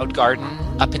cloud garden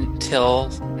up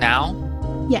until now?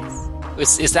 Yes.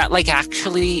 Is that like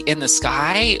actually in the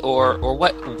sky, or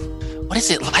what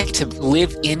is it like to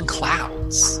live in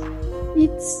clouds?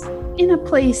 It's in a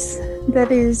place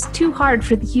that is too hard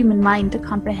for the human mind to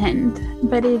comprehend,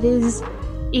 but it is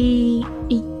a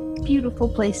beautiful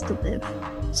place to live.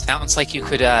 Sounds like you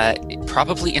could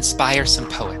probably inspire some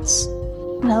poets.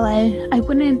 Well, I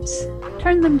wouldn't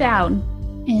turn them down.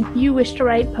 If you wish to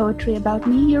write poetry about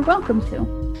me, you're welcome to.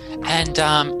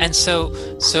 And so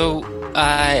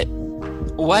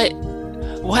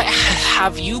what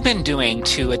have you been doing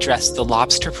to address the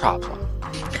lobster problem?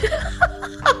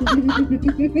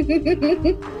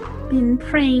 Been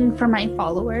praying for my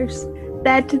followers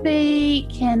that they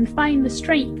can find the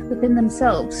strength within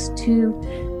themselves to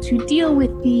deal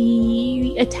with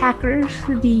the attackers,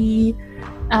 the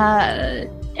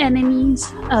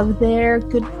enemies of their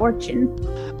good fortune.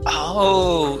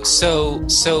 Oh, so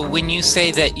when you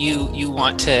say that you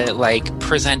want to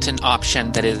present an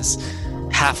option that is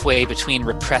halfway between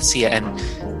Repressia and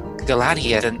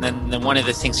Galadia, and then one of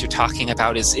the things you're talking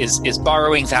about is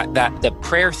borrowing that the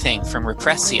prayer thing from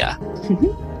Repressia,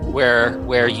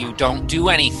 where you don't do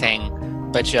anything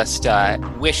but just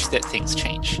wish that things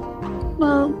change.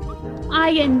 Well, I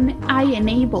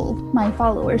enable my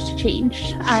followers to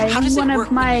change. How does it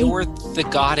work when you're the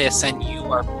goddess and you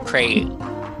are praying?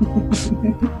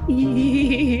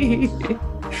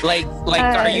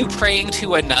 Are you praying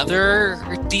to another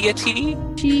deity?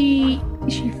 She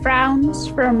frowns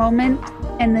for a moment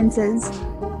and then says,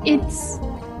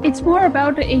 It's more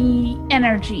about a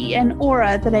energy, an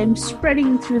aura that I'm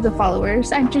spreading through the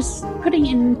followers. I'm just putting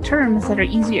in terms that are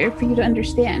easier for you to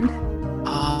understand."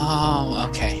 Oh,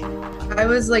 okay. I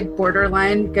was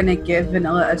borderline gonna give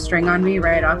Vanilla a string on me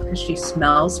right off because she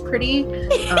smells pretty,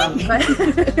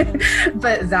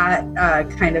 but that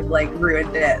kind of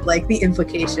ruined it. The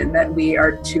implication that we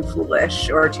are too foolish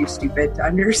or too stupid to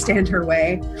understand her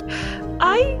way.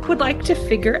 I would like to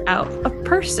figure out a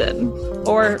person,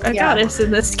 or a goddess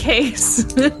in this case.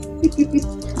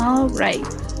 All right.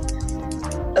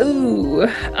 Ooh.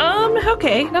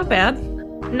 Okay, not bad.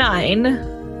 9.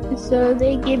 So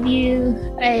they give you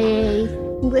a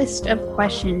list of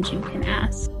questions you can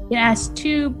ask. You can ask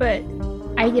 2, but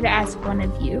I get to ask one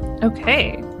of you.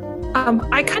 Okay.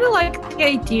 I kind of like the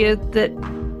idea that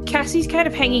Cassie's kind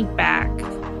of hanging back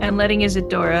and letting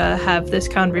Isadora have this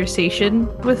conversation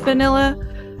with Vanilla,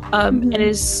 and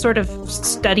is sort of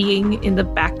studying in the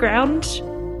background.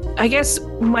 I guess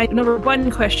my number 1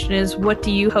 question is, what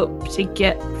do you hope to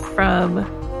get from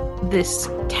this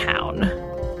town?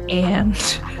 And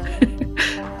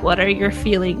what are your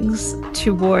feelings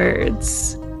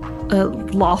towards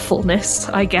lawfulness,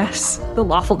 I guess? The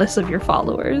lawfulness of your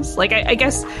followers? I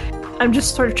guess I'm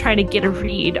just sort of trying to get a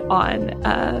read on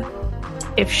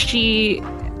if she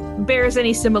bears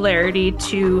any similarity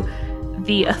to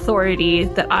the authority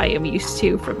that I am used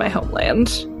to from my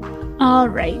homeland. All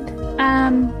right.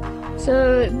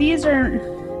 So these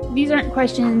aren't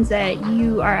questions that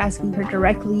you are asking her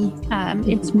directly.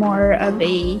 It's more of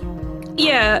a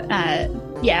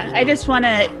Yeah, I just want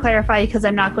to clarify because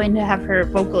I'm not going to have her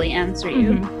vocally answer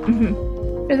you.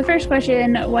 For the first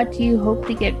question, what do you hope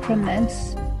to get from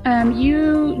this?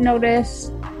 You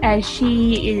notice as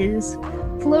she is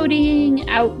floating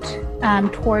out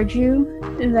towards you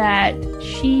that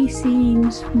she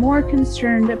seems more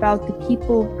concerned about the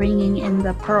people bringing in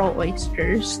the pearl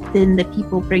oysters than the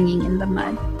people bringing in the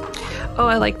mud. Oh,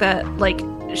 I like that. Like,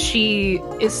 she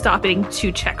is stopping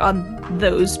to check on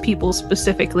those people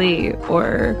specifically,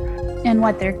 or... And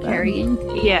what they're carrying.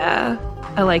 Yeah,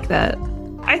 I like that.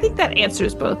 I think that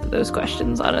answers both of those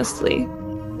questions, honestly.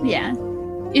 Yeah.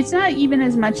 It's not even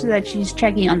as much that she's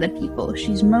checking on the people.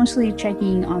 She's mostly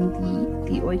checking on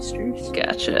the oysters.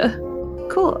 Gotcha.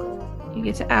 Cool. You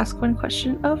get to ask one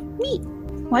question of me.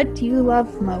 What do you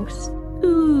love most?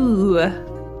 Ooh.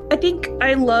 I think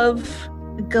I love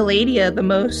Galadia the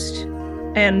most,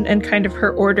 and kind of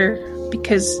her order,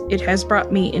 because it has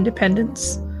brought me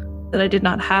independence that I did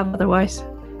not have otherwise.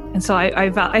 And so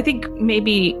I think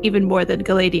maybe even more than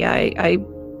Galadia, I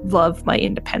love my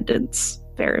independence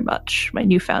very much, my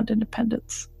newfound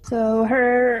independence. So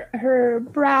her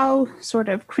brow sort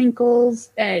of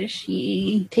crinkles as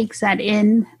she takes that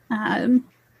in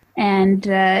and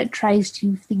tries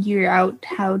to figure out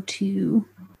how to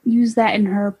use that in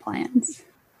her plans.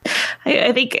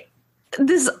 I think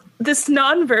this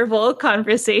nonverbal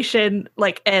conversation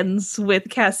like ends with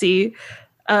Cassie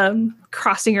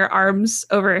crossing her arms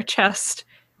over her chest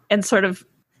and sort of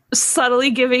subtly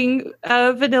giving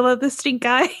Vanilla the stink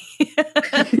eye.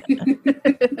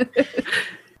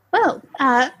 Well,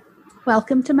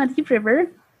 welcome to Muddy River.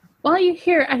 While you're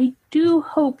here, I do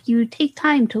hope you take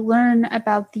time to learn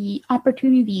about the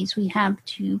opportunities we have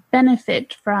to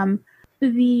benefit from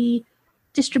the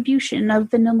distribution of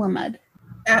vanilla mud.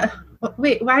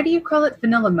 Wait, why do you call it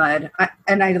vanilla mud? I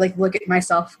like look at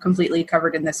myself completely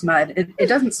covered in this mud. It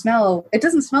doesn't smell. It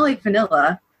doesn't smell like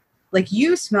vanilla. Like,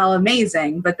 you smell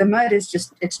amazing, but the mud is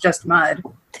just mud.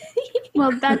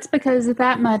 Well, that's because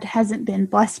that mud hasn't been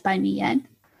blessed by me yet.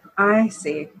 I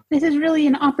see. This is really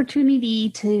an opportunity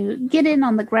to get in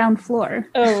on the ground floor.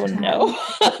 Oh, no.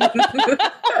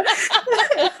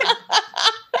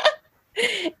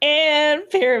 And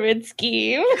pyramid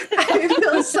scheme. I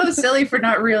feel so silly for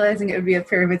not realizing it would be a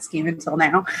pyramid scheme until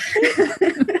now.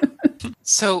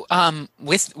 So,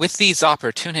 with these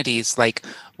opportunities, like,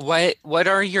 what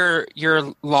are your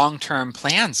long-term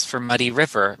plans for Muddy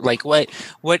River? Like,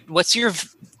 what's your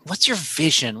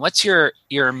vision? What's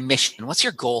your mission? What's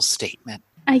your goal statement?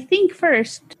 I think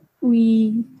first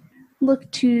we look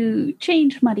to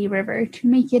change Muddy River to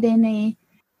make it in a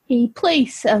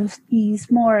place of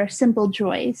these more simple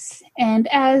joys. And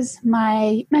as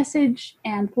my message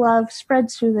and love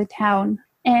spreads through the town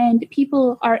and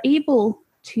people are able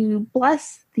to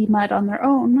bless the mud on their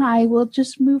own, I will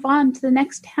just move on to the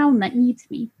next town that needs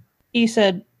me. You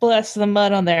said bless the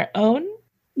mud on their own?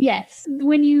 Yes.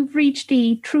 When you've reached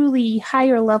a truly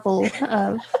higher level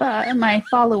of my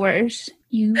followers,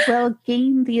 you will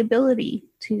gain the ability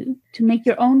to make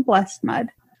your own blessed mud.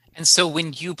 And so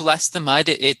when you bless the mud,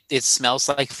 it smells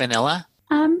like vanilla?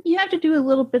 You have to do a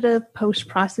little bit of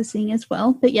post-processing as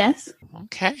well, but yes.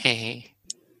 Okay.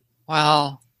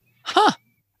 Well,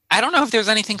 I don't know if there's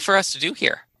anything for us to do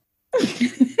here.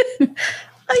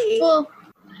 Well,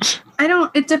 I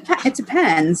don't. It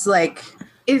depends. Like,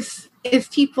 if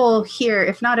people here,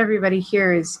 if not everybody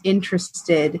here is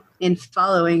interested in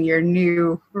following your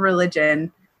new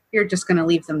religion, you're just going to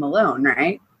leave them alone,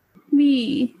 right?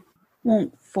 We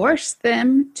won't force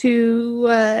them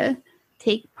to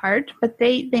take part, but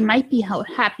they might be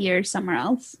happier somewhere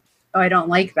else. Oh, I don't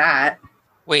like that.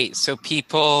 Wait, so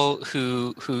people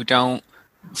who don't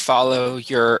follow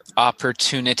your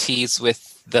opportunities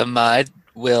with the mud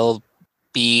will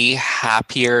be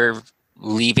happier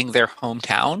leaving their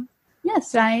hometown?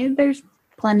 Yes, there's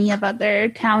plenty of other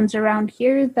towns around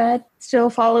here that still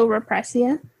follow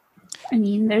Repressia. I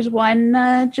mean, there's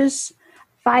one just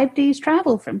 5 days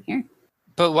travel from here.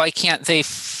 But why can't they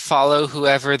follow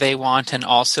whoever they want and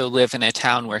also live in a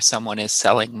town where someone is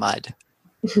selling mud?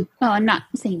 Well, I'm not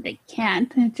saying they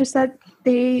can't. It's just that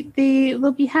they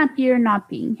will be happier not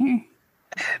being here.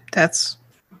 That's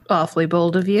awfully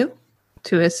bold of you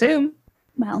to assume.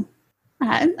 Well,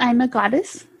 I'm a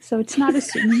goddess, so it's not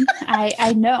assuming.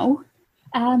 I know.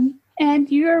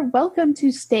 And you're welcome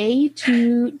to stay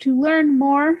to learn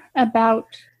more about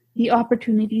the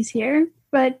opportunities here.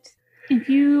 But if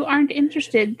you aren't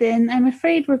interested, then I'm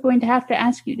afraid we're going to have to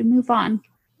ask you to move on.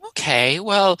 Okay,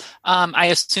 well, I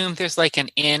assume there's like an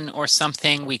inn or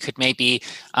something we could maybe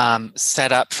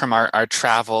set up from our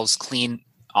travels, clean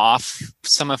off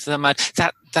some of the mud.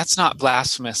 That's not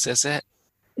blasphemous, is it?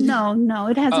 No,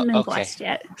 it hasn't been okay. blessed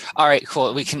yet. All right,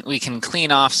 cool. We can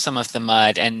clean off some of the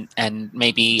mud and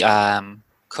maybe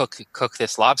cook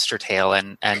this lobster tail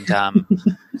and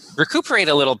recuperate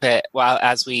a little bit while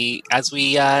as we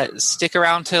stick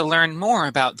around to learn more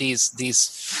about these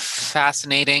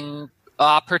fascinating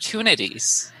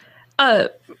opportunities.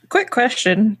 Quick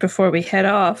question before we head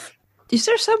off. Is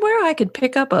there somewhere I could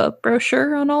pick up a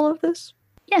brochure on all of this?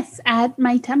 Yes, at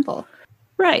my temple.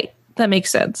 Right. That makes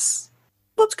sense.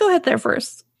 Let's go ahead there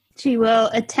first. She will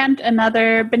attempt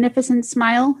another beneficent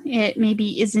smile. It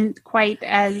maybe isn't quite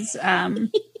as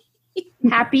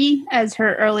happy as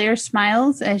her earlier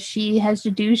smiles, as she has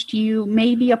deduced you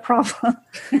may be a problem.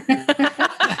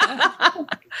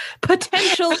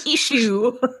 Potential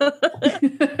issue.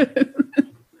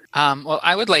 Well,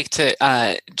 I would like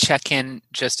to check in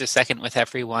just a second with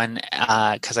everyone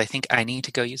because I think I need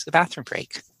to go use the bathroom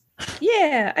break.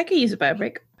 Yeah, I could use a bathroom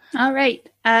break. All right.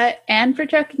 And for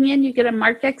checking in, you get a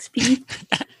marked XP.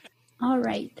 All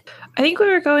right. I think we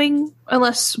were going,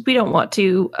 unless we don't want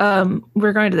to,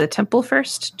 we're going to the temple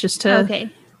first, just to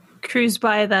cruise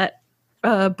by that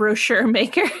brochure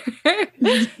maker.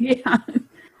 Yeah.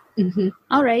 Mm-hmm.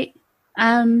 All right.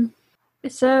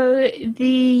 So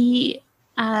the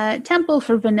temple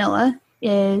for Vanilla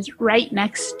is right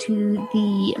next to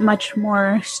the much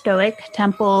more stoic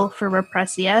temple for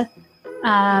Repressia.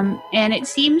 And it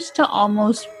seems to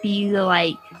almost be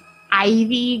like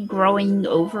ivy growing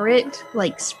over it,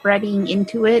 like spreading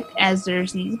into it, as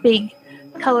there's these big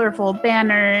colorful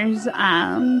banners,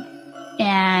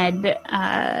 and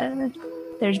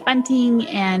there's bunting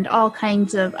and all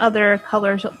kinds of other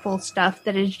colorful stuff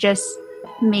that is just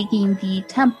making the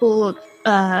temple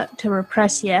to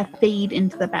Repressia fade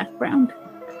into the background.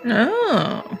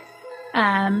 Oh.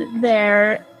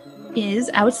 There is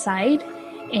outside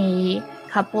a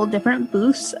couple different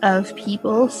booths of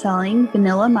people selling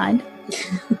vanilla mud.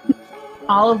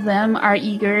 All of them are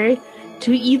eager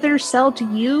to either sell to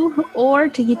you or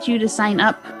to get you to sign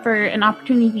up for an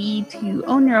opportunity to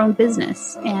own your own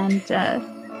business and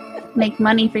make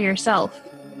money for yourself.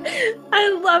 I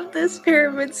love this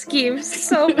pyramid scheme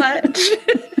so much.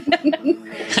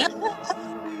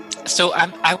 So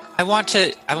I want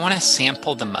to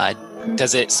sample the mud.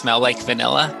 Does it smell like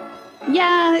vanilla?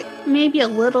 Yeah, maybe a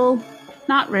little.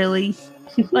 Not really.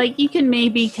 Like, you can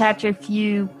maybe catch a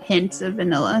few hints of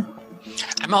vanilla.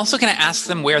 I'm also going to ask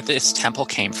them where this temple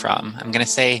came from. I'm going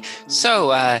to say,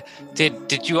 so,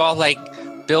 did you all,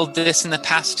 build this in the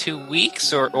past 2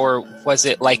 weeks? Or was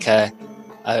it like a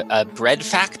bread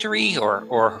factory?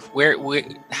 Or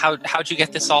how'd you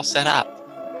get this all set up?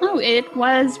 Oh, it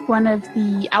was one of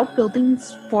the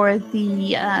outbuildings for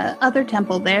the other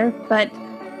temple there, but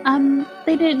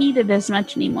they didn't need it as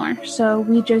much anymore, so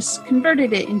we just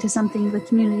converted it into something the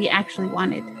community actually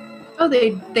wanted. Oh,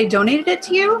 they donated it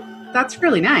to you? That's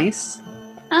really nice.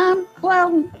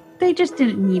 Well, they just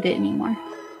didn't need it anymore.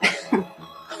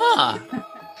 Huh.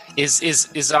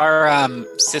 Is our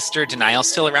sister Denial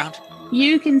still around?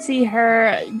 You can see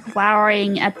her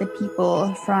glowering at the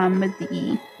people from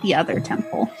the other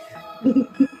temple.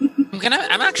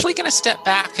 I'm actually gonna step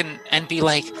back and be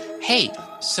like, hey,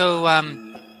 so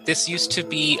this used to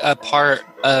be a part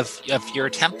of your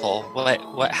temple.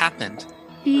 What happened?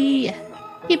 The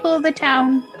people of the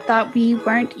town thought we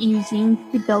weren't using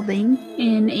the building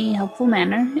in a helpful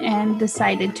manner and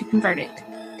decided to convert it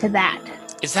to that.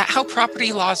 Is that how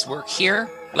property laws work here?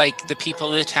 Like, the people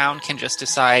of the town can just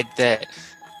decide that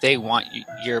they want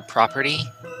your property?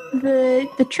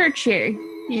 The church here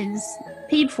is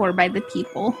paid for by the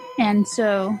people, and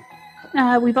so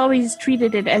we've always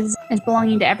treated it as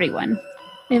belonging to everyone.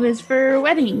 It was for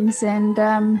weddings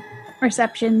and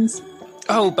receptions.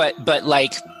 Oh, but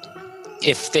like,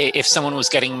 if someone was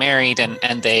getting married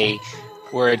and they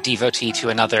were a devotee to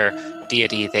another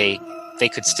deity, they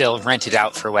could still rent it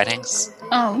out for weddings?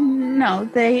 Oh, no,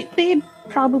 they'd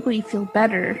probably feel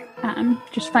better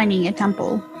just finding a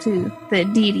temple to the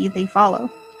deity they follow.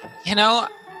 You know,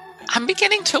 I'm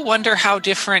beginning to wonder how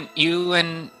different you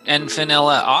and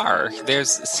Vanilla are. There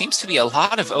seems to be a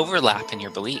lot of overlap in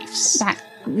your beliefs.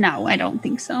 No, I don't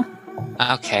think so.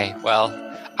 Okay, well,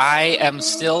 I am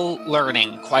still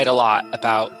learning quite a lot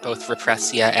about both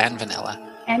Repressia and Vanilla.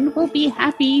 And we'll be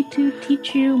happy to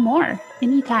teach you more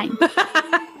anytime.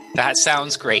 That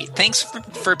sounds great. Thanks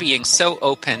for being so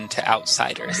open to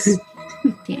outsiders.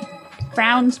 She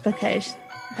frowns because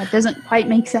that doesn't quite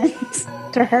make sense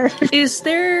to her. Is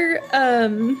there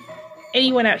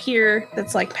anyone out here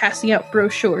that's passing out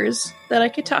brochures that I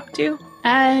could talk to?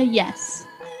 Yes.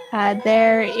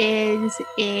 There is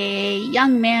a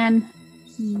young man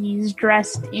He's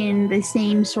dressed in the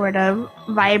same sort of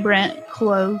vibrant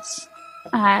clothes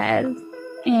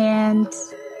and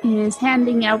is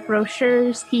handing out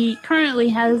brochures. He currently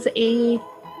has a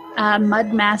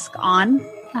mud mask on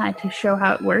to show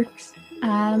how it works.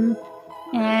 And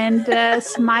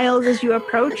smiles as you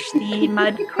approach, the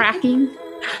mud cracking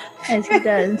as he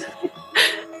does.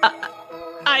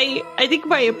 I think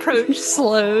my approach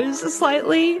slows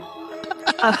slightly.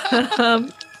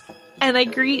 And I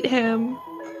greet him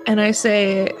and I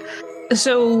say,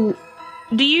 so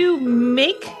do you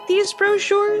make these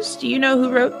brochures? Do you know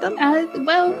who wrote them?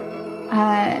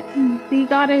 The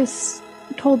goddess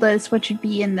told us what should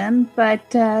be in them, but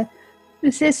the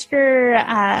sister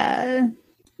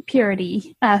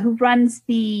Purity, who runs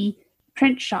the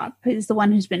print shop, is the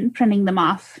one who's been printing them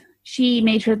off. She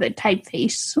made sure that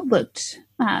typeface looked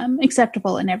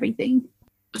acceptable and everything.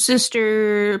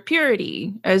 Sister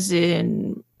Purity, as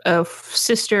in a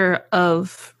sister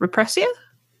of Repressia?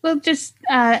 Well, just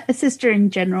a sister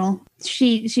in general.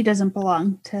 She doesn't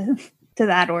belong to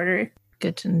that order.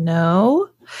 Good to know.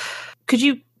 Could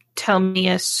you tell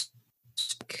me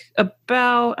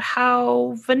about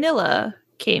how Vanilla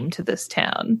came to this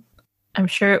town? I'm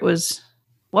sure it was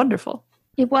wonderful.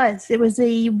 It was. It was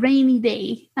a rainy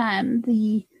day.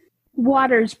 The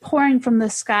water's pouring from the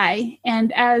sky,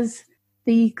 and as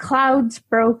the clouds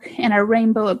broke and a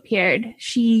rainbow appeared,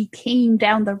 she came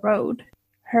down the road,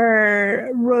 her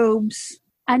robes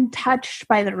untouched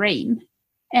by the rain,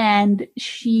 and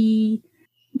she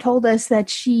told us that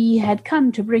she had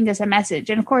come to bring us a message.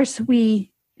 And of course,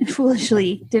 we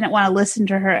foolishly didn't want to listen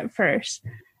to her at first.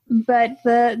 But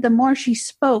the more she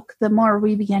spoke, the more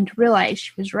we began to realize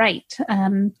she was right.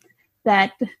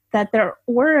 That there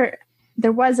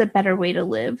was a better way to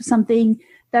live, something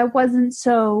that wasn't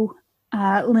so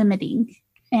limiting.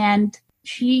 And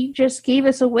she just gave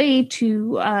us a way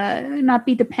to not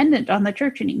be dependent on the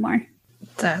church anymore.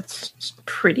 That's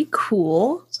pretty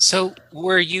cool. So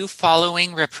were you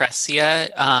following Repressia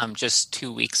just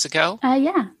 2 weeks ago?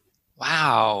 Yeah.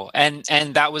 Wow. And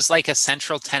that was like a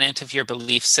central tenet of your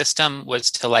belief system,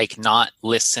 was to like not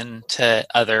listen to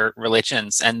other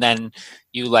religions. And then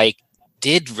you like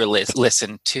did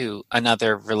listen to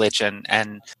another religion.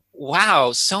 And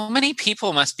wow, so many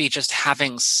people must be just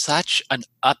having such an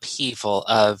upheaval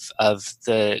of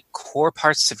the core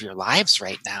parts of your lives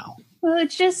right now. Well,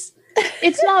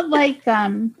 it's not like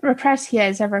Repressia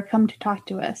has ever come to talk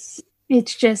to us.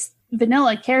 It's just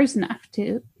Vanilla cares enough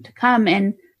to come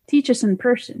and teach us in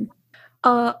person.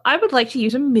 I would like to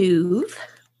use a move.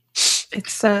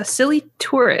 It's a silly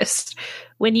tourist.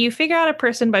 When you figure out a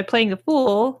person by playing the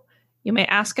fool, you may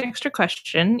ask an extra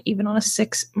question, even on a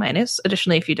 6-.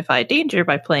 Additionally, if you defy danger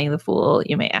by playing the fool,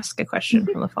 you may ask a question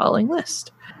from the following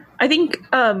list. I think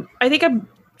I'm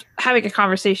having a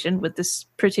conversation with this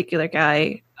particular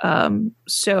guy,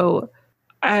 so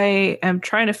I am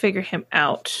trying to figure him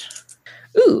out.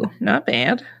 Ooh, not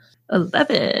bad.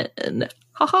 11.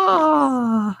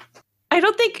 Haha. I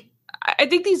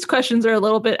think these questions are a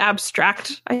little bit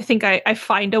abstract. I think I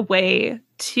find a way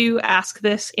to ask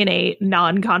this in a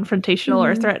non-confrontational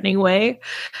or threatening way.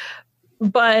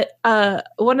 But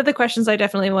one of the questions I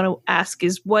definitely want to ask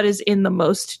is, what is in the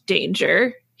most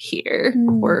danger here?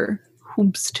 Or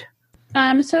whoomst?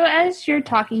 So as you're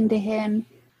talking to him,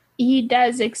 he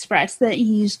does express that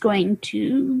he's going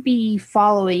to be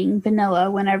following Vanilla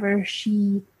whenever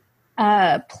she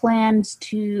plans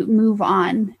to move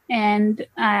on. And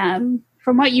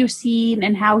from what you've seen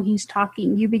and how he's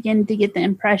talking, you begin to get the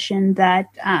impression that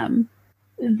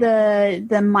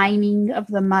the mining of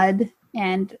the mud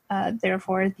and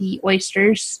therefore the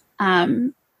oysters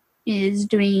is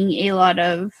doing a lot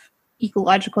of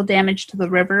ecological damage to the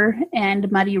river,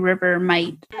 and Muddy River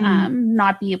might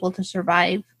not be able to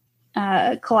survive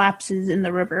collapses in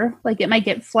the river. Like it might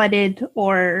get flooded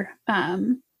or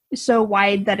so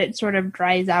wide that it sort of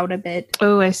dries out a bit.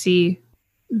 Oh, I see.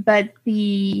 But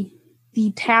the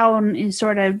town is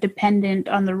sort of dependent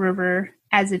on the river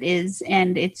as it is,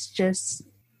 and it's just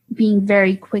being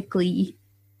very quickly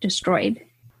destroyed.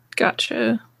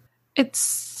 Gotcha. It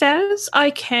says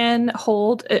I can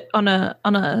hold it on a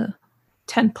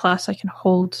 10+. I can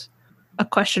hold a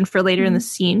question for later in the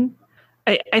scene.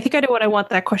 I think I know what I want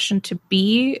that question to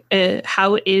be.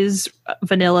 How is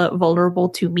Vanilla vulnerable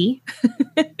to me?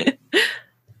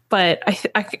 But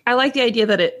I like the idea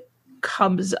that it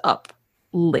comes up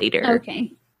later.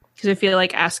 Okay. Because I feel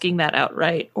like asking that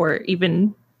outright, or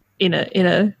even in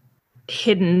a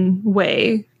hidden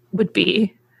way, would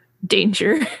be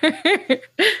danger.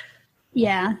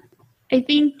 Yeah. I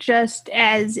think just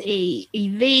as a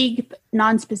vague,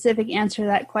 non-specific answer to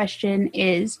that question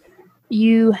is,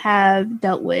 you have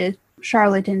dealt with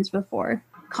charlatans before,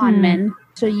 con men,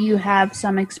 so you have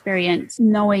some experience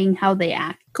knowing how they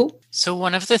act. Cool. So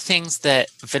one of the things that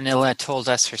Vanilla told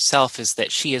us herself is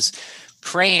that she is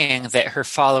praying that her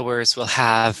followers will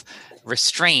have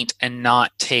restraint and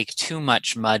not take too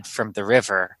much mud from the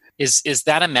river. Is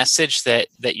that a message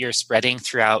that you're spreading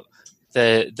throughout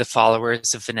the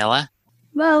followers of Vanilla?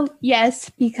 Well, yes,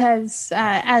 because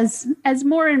as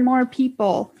more and more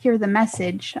people hear the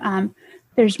message,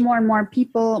 there's more and more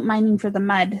people mining for the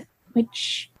mud,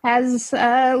 which has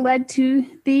led to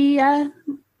the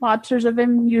lobsters of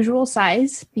unusual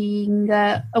size being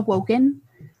awoken.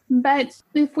 But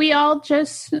if we all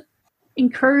just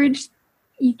encourage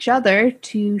each other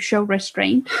to show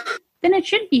restraint, then it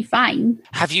should be fine.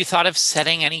 Have you thought of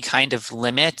setting any kind of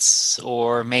limits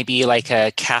or maybe like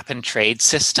a cap and trade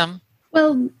system?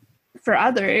 Well, for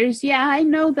others, yeah, I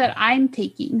know that I'm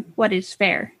taking what is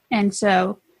fair. And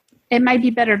so it might be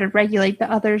better to regulate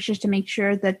the others just to make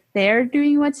sure that they're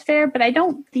doing what's fair. But I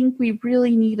don't think we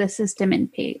really need a system in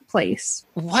place.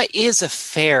 What is a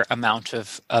fair amount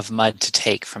of mud to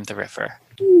take from the river?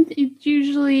 It's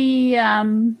usually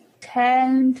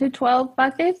 10 to 12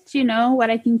 buckets, what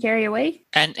I can carry away.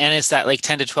 And is that like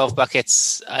 10 to 12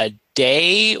 buckets a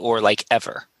day or like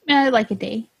ever? Like a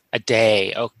day. A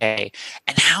day, okay.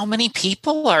 And how many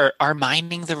people are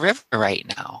mining the river right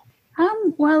now?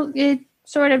 Well, it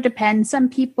sort of depends. Some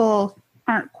people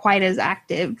aren't quite as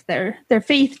active. Their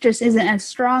faith just isn't as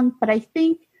strong. But I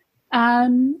think, I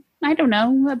don't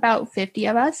know, about 50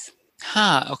 of us.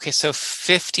 Okay, so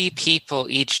 50 people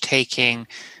each taking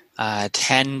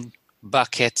 10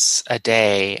 buckets a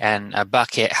day, and a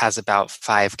bucket has about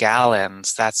 5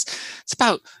 gallons. It's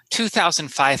about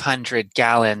 2,500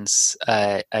 gallons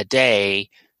a day,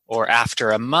 or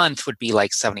after a month would be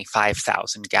like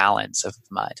 75,000 gallons of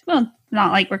mud. Well,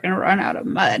 not like we're going to run out of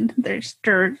mud. There's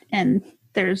dirt and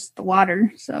there's the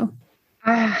water, so...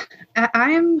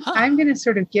 I'm going to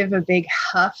sort of give a big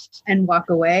huff and walk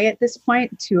away at this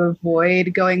point to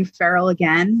avoid going feral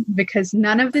again, because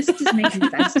none of this is making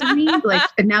sense to me. Like,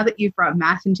 and now that you've brought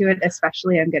math into it,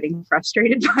 especially, I'm getting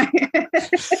frustrated by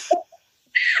it.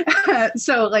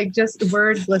 So, like, just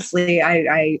wordlessly,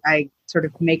 I sort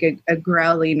of make a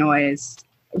growly noise,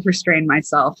 restrain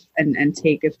myself, and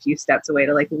take a few steps away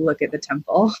to, like, look at the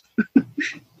temple.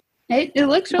 It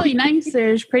looks really nice.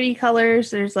 There's pretty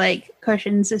colors. There's like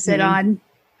cushions to sit on.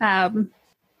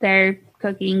 They're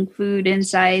cooking food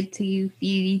inside to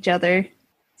feed each other.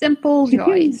 Simple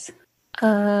joys.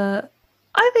 I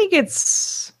think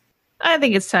it's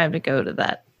time to go to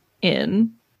that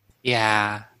inn.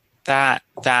 Yeah, that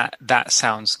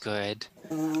sounds good.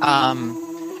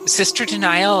 Sister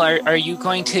Denial, are you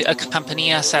going to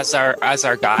accompany us as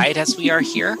our guide as we are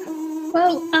here?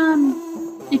 Well,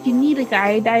 if you need a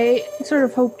guide, I sort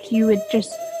of hoped you would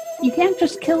you can't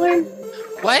just kill her.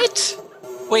 What?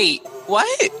 Wait,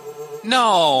 what?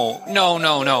 No.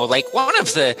 Like one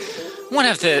of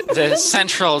the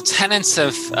central tenets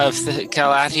of the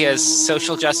Galatia's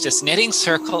social justice knitting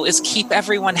circle is keep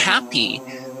everyone happy.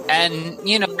 And,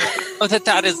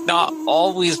 that is not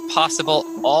always possible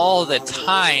all the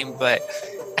time, but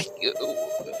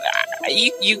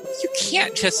you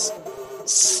can't just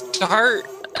start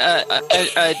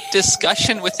a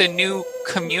discussion with a new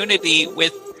community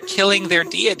with killing their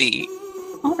deity.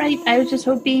 All right, I was just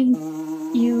hoping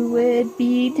you would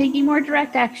be taking more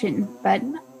direct action, but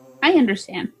I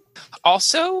understand.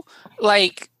 Also,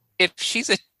 like, if she's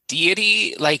a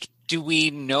deity, like, do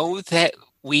we know that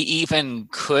we even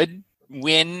could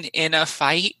win in a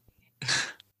fight?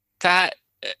 That,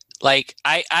 like,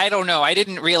 I don't know. I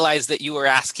didn't realize that you were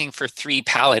asking for 3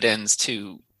 paladins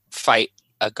to fight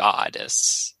a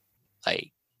goddess.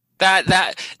 Like,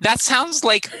 that sounds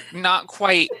like not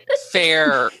quite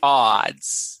fair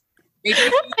odds. Maybe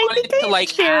you wanted to,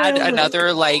 like, add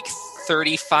another, like,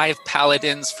 35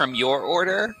 paladins from your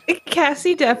order?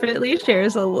 Cassie definitely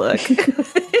shares a look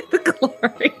with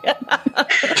Gloria.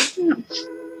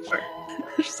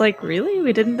 She's like, really?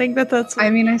 We didn't think that's...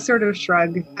 I mean, I sort of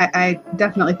shrug. I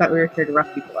definitely thought we were here to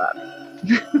rough people up.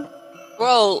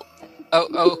 Well,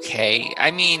 okay. I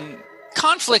mean,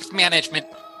 conflict management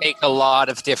take a lot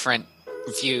of different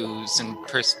views and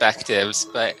perspectives,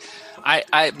 but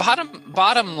I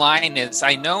bottom line is,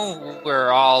 I know we're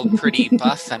all pretty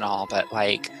buff and all, but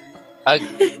like a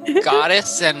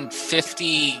goddess and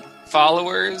 50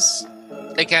 followers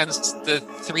against the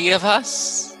 3 of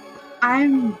us?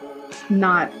 I'm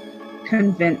not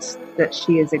convinced that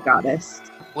she is a goddess.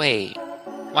 Wait,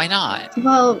 why not?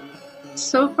 Well,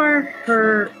 so far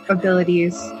her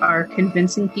abilities are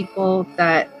convincing people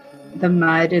that the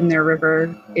mud in their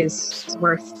river is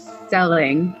worth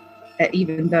selling,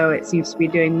 even though it seems to be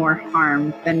doing more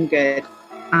harm than good.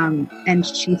 And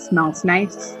she smells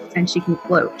nice and she can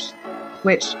float,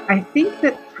 which I think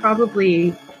that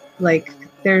probably like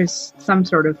there's some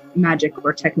sort of magic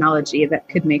or technology that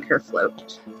could make her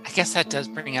float. I guess that does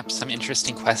bring up some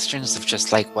interesting questions of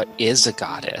just like, what is a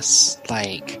goddess?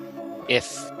 Like,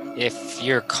 if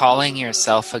you're calling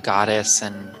yourself a goddess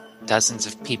and dozens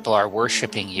of people are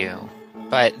worshiping you,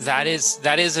 but that is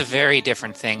a very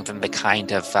different thing than the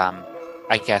kind of,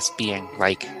 I guess, being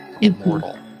like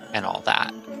immortal and all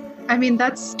that. I mean,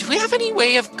 that's... Do we have any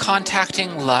way of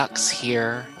contacting Lux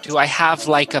here? Do I have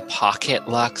like a pocket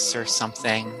Lux or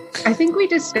something? I think we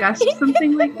discussed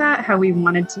something like that, how we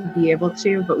wanted to be able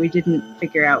to, but we didn't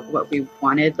figure out what we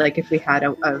wanted. Like if we had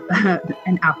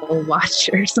an Apple Watch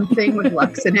or something with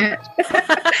Lux in it.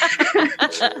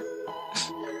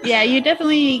 Yeah, you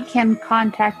definitely can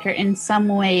contact her in some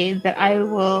way that I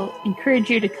will encourage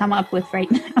you to come up with right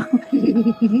now.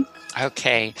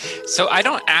 Okay, so I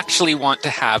don't actually want to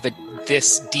have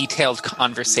this detailed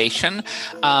conversation,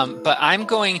 but I'm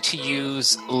going to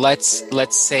use, let's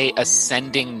say, a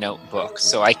sending notebook.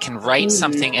 So I can write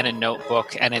something in a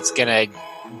notebook, and it's going to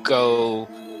go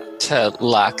to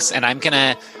Lux, and I'm going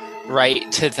to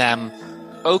write to them,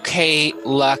 okay,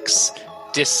 Lux,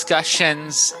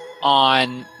 discussions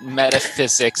on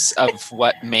metaphysics of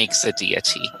what makes a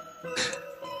deity.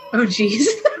 Oh, jeez.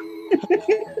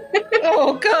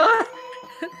 Oh God!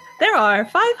 There are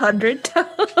 500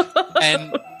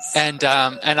 and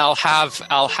I'll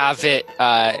have it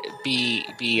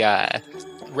be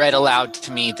read aloud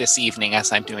to me this evening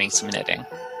as I'm doing some knitting.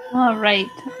 All right,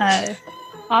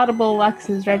 Audible Lux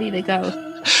is ready to go.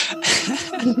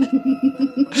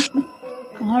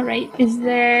 All right, is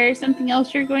there something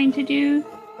else you're going to do?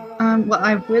 Well,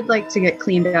 I would like to get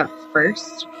cleaned up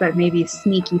first, but maybe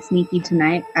sneaky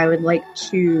tonight. I would like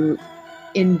to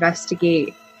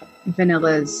investigate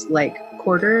Vanilla's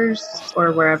quarters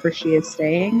or wherever she is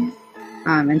staying,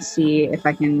 and see if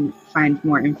I can find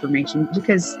more information,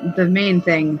 because the main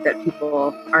thing that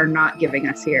people are not giving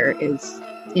us here is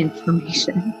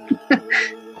information.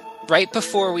 Right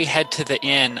before we head to the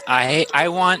inn, I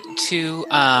want to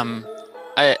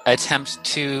attempt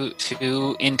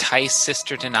to entice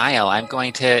Sister Denial. I'm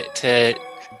going to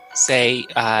say,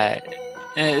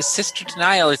 Sister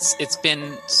Denial, it's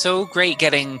been so great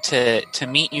getting to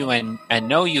meet you and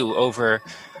know you over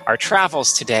our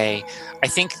travels today. I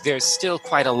think there's still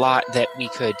quite a lot that we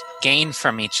could gain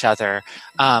from each other.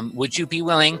 Would you be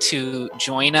willing to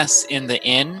join us in the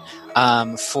inn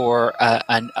for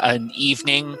an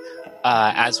evening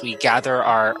as we gather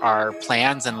our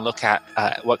plans and look at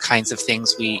what kinds of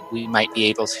things we might be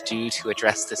able to do to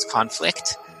address this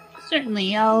conflict?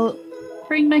 Certainly, I'll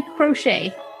bring my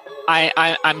crochet.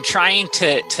 I'm trying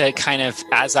to kind of,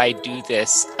 as I do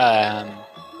this,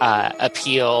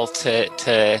 appeal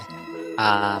to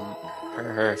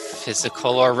her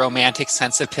physical or romantic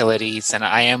sensibilities, and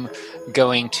I am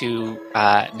going to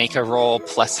make a roll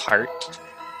plus heart,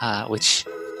 which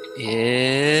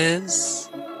is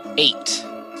 8.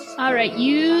 All right,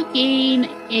 you gain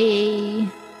a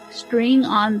string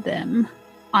on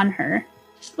her.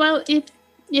 Well,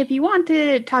 if you want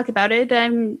to talk about it,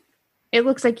 it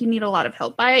looks like you need a lot of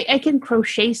help. I can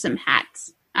crochet some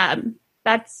hats.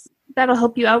 That'll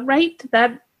help you out, right?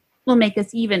 That will make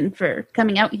us even for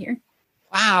coming out here.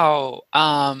 Wow,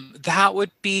 that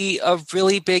would be a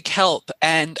really big help.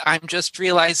 And I'm just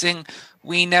realizing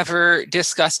we never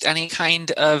discussed any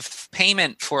kind of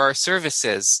payment for our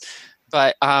services.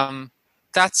 But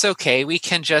that's okay. We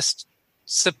can just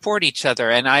support each other,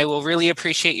 and I will really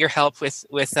appreciate your help with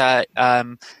the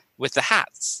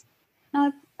hats.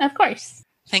 Of course.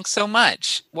 Thanks so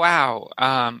much. Wow.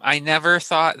 I never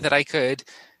thought that I could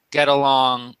get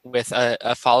along with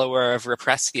a follower of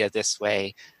Repressia this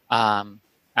way. I'm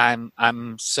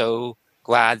so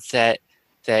glad that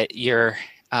you're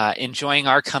enjoying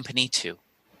our company too.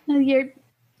 No, you're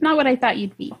not what I thought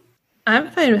you'd be.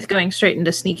 I'm fine with going straight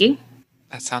into sneaking.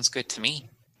 That sounds good to me.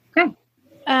 Okay.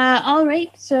 All right.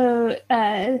 So,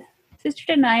 Sister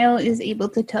Denial is able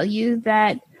to tell you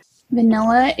that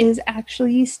Vanilla is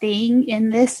actually staying in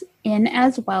this inn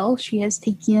as well. She has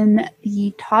taken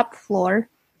the top floor.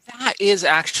 That is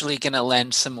actually going to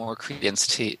lend some more credence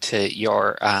to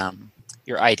your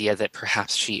idea that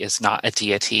perhaps she is not a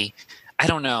deity. I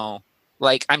don't know.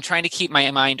 I'm trying to keep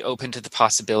my mind open to the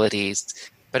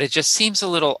possibilities, but it just seems a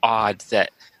little odd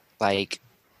that a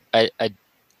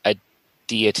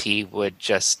deity would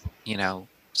just,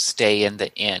 stay in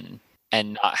the inn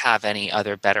and not have any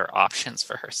other better options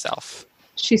for herself.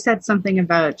 she said something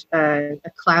about a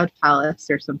cloud palace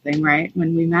or something, right,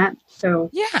 when we met. So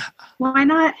Yeah. why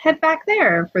not head back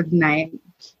there for the night?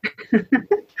 Do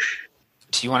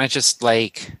you want to just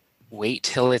like wait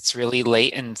till it's really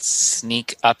late and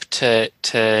sneak up to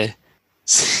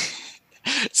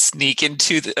sneak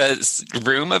into the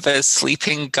room of a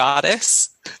sleeping goddess?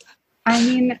 I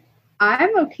mean,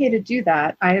 I'm okay to do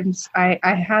that. I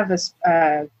have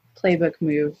a playbook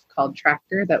move called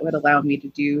Tracker that would allow me to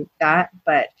do that.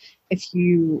 But if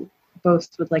you both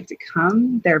would like to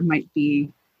come, there might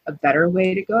be a better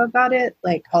way to go about it,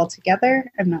 like all together.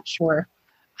 I'm not sure.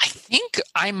 I think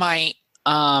I might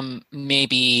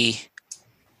maybe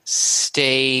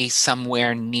stay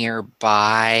somewhere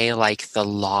nearby, like the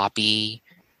lobby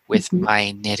with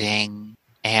my knitting,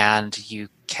 and you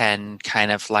can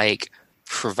kind of like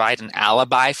provide an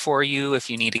alibi for you if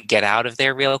you need to get out of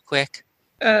there real quick.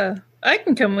 I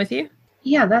can come with you.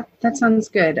 Yeah, that sounds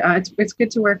good. It's good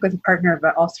to work with a partner,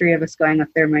 but all three of us going up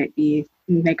there might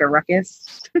make a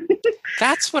ruckus.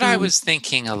 That's what I was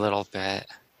thinking a little bit.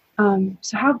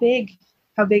 So how big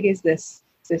is this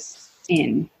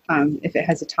inn? If it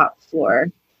has a top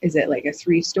floor, is it like a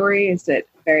 3-story? Is it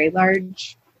very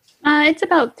large? It's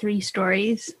about 3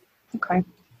 stories. Okay.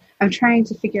 I'm trying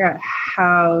to figure out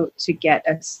how to get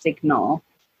a signal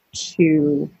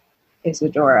to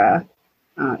Isadora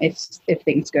if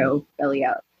things go belly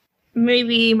up.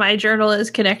 Maybe my journal is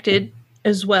connected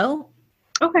as well.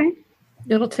 Okay.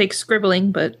 It'll take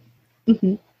scribbling, but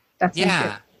That's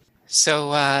Yeah. So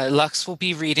Lux will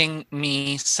be reading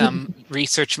me some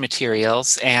research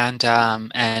materials and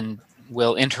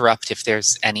will interrupt if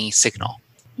there's any signal.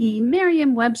 The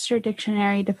Merriam-Webster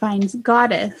dictionary defines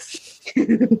goddess.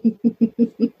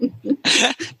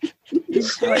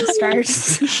 Is how it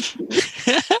starts.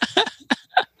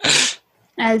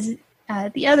 As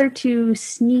the other two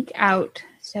sneak out.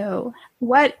 So,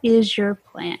 what is your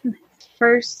plan?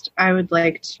 First, I would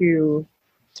like to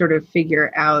sort of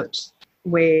figure out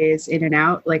ways in and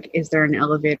out. Like, is there an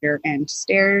elevator and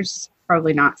stairs?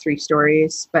 Probably not 3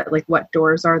 stories, but like what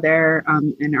doors are there?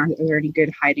 And are there any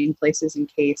good hiding places in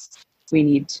case we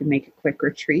need to make a quick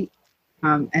retreat?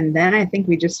 And then I think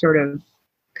we just sort of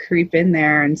creep in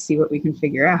there and see what we can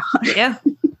figure out. yeah.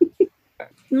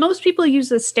 Most people use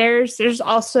the stairs. There's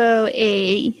also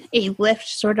a lift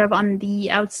sort of on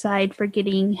the outside for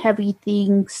getting heavy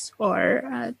things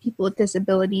or people with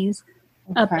disabilities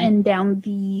up and down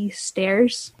the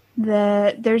stairs.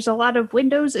 There's a lot of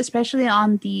windows, especially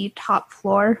on the top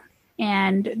floor,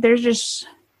 and there's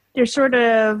sort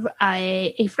of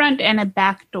a front and a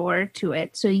back door to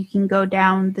it, so you can go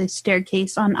down the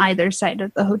staircase on either side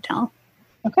of the hotel.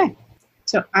 Okay.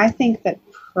 So I think that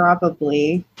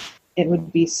probably it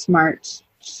would be smart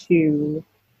to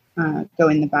go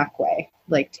in the back way,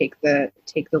 like take the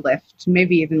lift,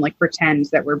 maybe even like pretend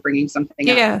that we're bringing something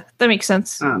up. Yeah, that makes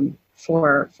sense.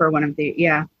 For one of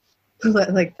the,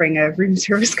 like bring a room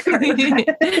service car with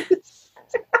us.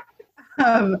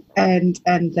 And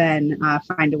then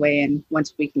find a way in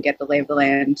once we can get the lay of the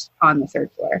land on the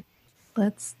 3rd floor.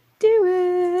 Let's do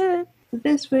it.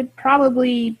 This would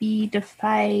probably be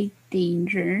Defy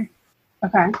Danger.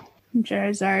 Okay. Which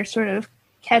is our sort of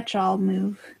catch-all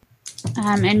move.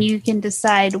 And you can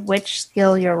decide which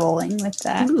skill you're rolling with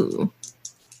that. Ooh.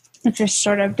 It just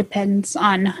sort of depends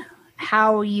on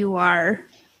how you are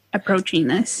approaching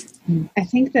this. I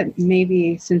think that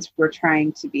maybe since we're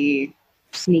trying to be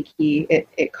sneaky,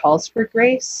 it calls for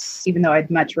grace, even though I'd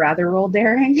much rather roll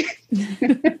daring.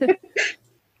 That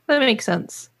makes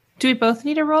sense. Do we both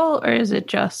need a roll, or is it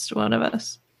just one of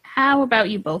us? How about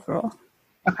you both roll?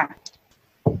 Okay.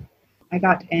 I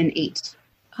got an 8.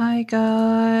 I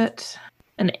got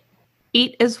an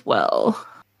 8 as well.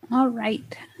 All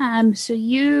right. So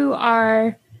you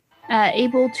are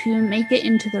able to make it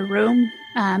into the room.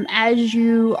 As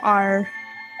you are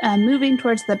moving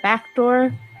towards the back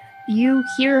door, you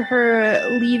hear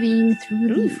her leaving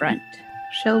through the front.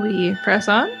 Shall we press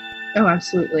on? Oh,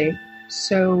 absolutely.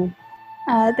 So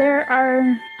there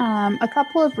are a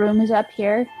couple of rooms up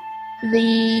here.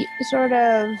 The sort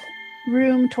of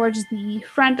room towards the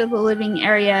front of the living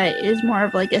area is more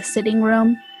of like a sitting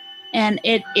room, and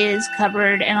it is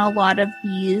covered in a lot of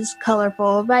these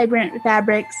colorful, vibrant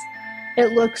fabrics.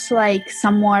 It looks like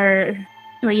somewhere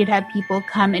where you'd have people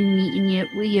come and meet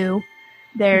you.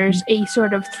 There's a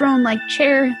sort of throne-like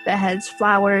chair that has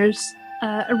flowers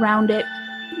around it.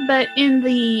 But in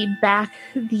the back,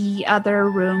 the other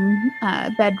room,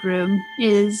 bedroom,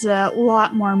 is a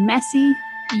lot more messy.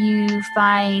 You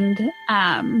find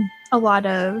a lot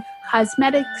of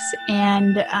cosmetics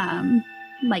and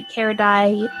like hair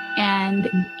dye and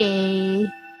a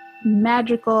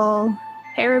magical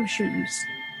pair of shoes.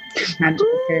 Magical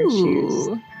pair of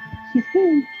shoes.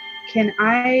 Can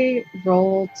I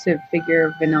roll to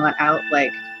figure Vanilla out,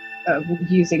 like,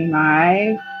 using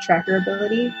my tracker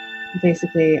ability?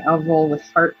 Basically, I'll roll with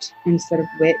heart instead of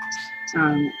wit,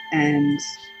 and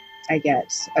I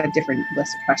get a different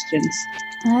list of questions.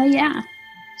 Yeah.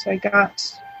 So I got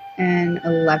an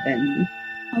 11.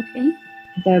 Okay.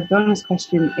 The bonus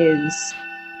question is,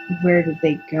 where did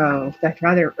they go?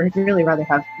 I'd really rather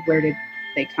have where did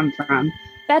they come from.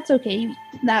 That's okay.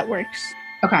 That works.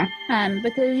 Okay.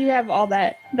 Because you have all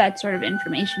that sort of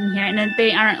information here, and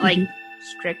they aren't like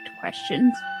strict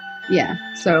questions. Yeah.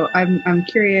 So I'm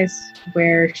curious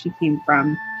where she came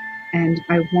from, and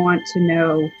I want to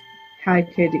know how I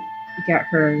could get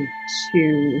her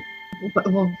to.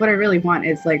 Well, what I really want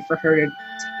is like for her to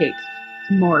take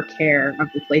more care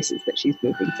of the places that she's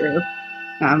moving through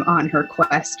on her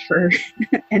quest for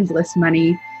endless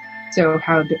money. So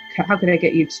how could I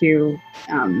get you to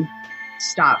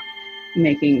stop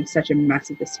making such a mess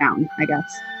of this town, I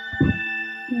guess?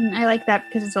 I like that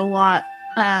because it's a lot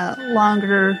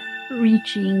longer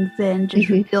reaching than just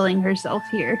revealing herself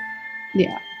here.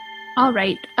 Yeah. All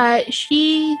right.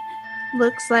 She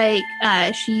looks like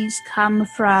she's come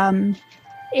from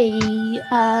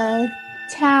a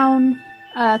town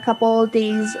a couple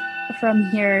days from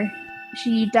here.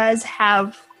 She does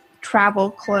have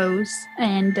travel clothes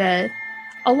and a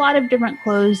lot of different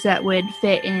clothes that would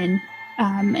fit in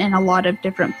a lot of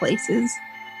different places.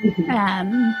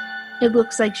 It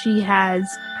looks like she has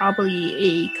probably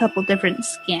a couple different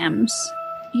scams.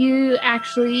 You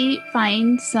actually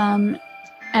find some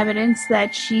evidence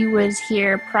that she was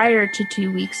here prior to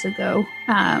 2 weeks ago,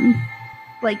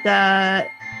 like a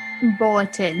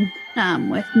bulletin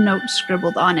with notes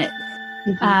scribbled on it.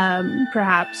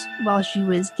 Perhaps while she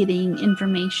was getting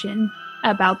information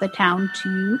about the town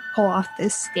to pull off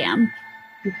this scam.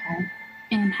 Okay.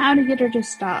 And how to get her to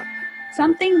stop.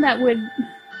 Something that would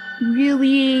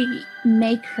really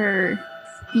make her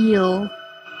feel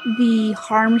the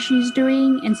harm she's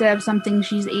doing instead of something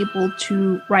she's able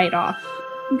to write off.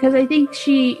 Because I think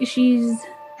she's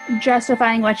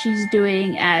justifying what she's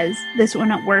doing as this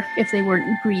wouldn't work if they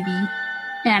weren't greedy.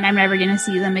 And I'm never going to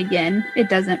see them again. It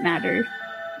doesn't matter.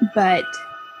 But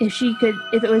if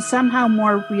it was somehow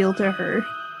more real to her,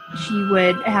 she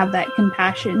would have that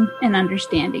compassion and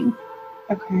understanding.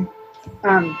 Okay.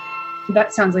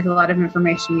 That sounds like a lot of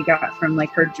information you got from like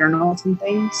her journals and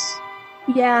things.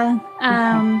 Yeah.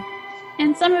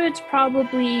 And some of it's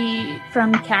probably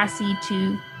from Cassie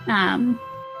too.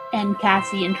 And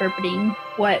Cassie interpreting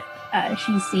what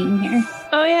she's seeing here.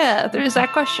 Oh yeah, there's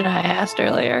that question I asked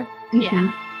earlier.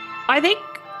 Yeah. I think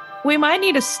we might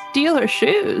need to steal her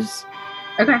shoes.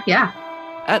 Okay, yeah.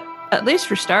 At least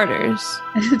for starters.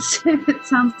 It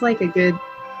sounds like a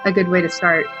good way to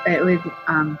start. It would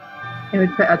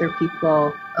put other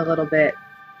people a little bit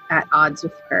at odds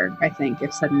with her, I think,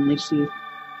 if suddenly she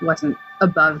wasn't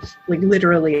above, like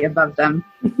literally above them.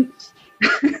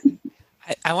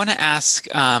 I want to ask,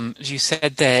 you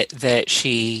said that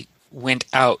she went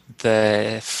out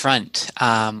the front.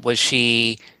 Was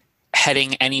she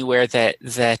heading anywhere that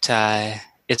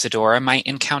Isadora might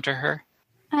encounter her?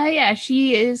 Yeah,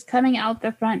 she is coming out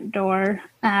the front door.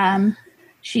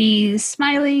 She's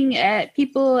smiling at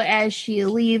people as she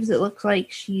leaves. It looks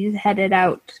like she's headed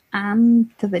out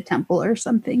to the temple or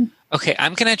something. Okay,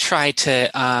 I'm going to try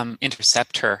to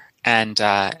intercept her and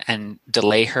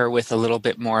delay her with a little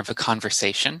bit more of a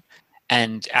conversation.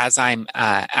 And as I'm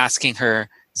asking her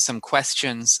some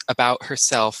questions about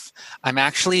herself, I'm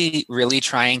actually really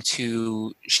trying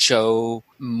to show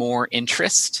more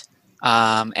interest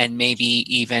and maybe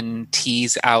even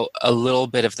tease out a little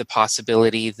bit of the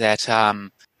possibility that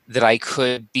that I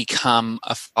could become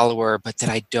a follower, but that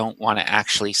I don't want to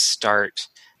actually start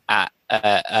at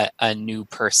a new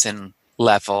person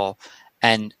level.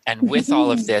 And with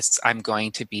all of this, I'm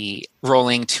going to be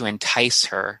rolling to entice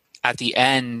her. At the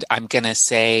end, I'm going to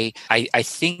say, I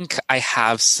think I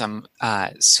have some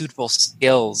suitable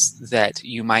skills that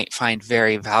you might find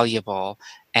very valuable,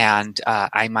 and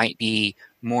I might be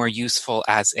more useful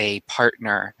as a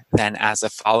partner than as a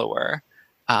follower.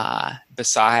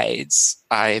 Besides,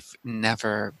 I've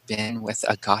never been with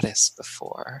a goddess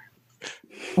before.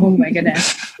 Oh my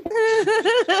goodness.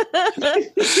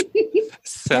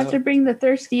 So, you have to bring the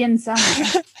thirsty in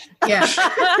summer. Yeah.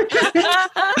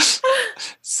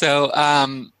 So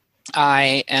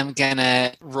I am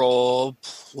gonna roll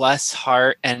plus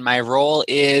heart, and my roll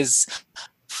is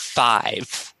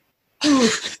 5.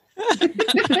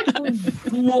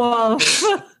 Whoa.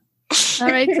 All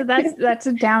right, so that's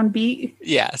a downbeat.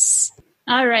 Yes.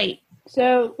 All right.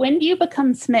 So when you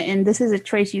become smitten, this is a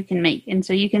choice you can make, and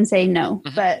so you can say no.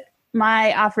 Mhm. But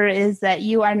my offer is that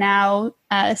you are now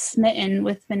smitten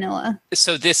with Vanilla.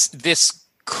 So this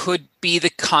could be the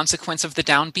consequence of the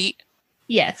downbeat.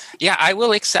 Yes. Yeah, I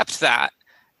will accept that.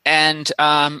 And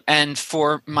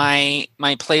for my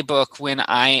playbook, when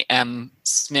I am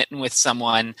smitten with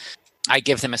someone, I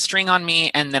give them a string on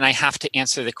me, and then I have to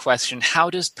answer the question: how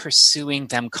does pursuing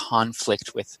them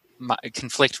conflict with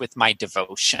my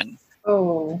devotion?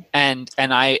 Oh. And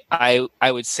I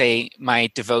would say my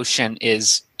devotion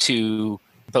is to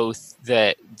both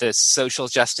the social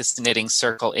justice knitting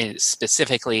circle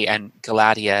specifically and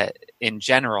Galadia in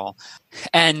general.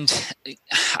 And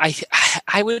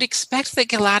I would expect that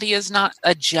Galadia is not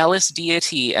a jealous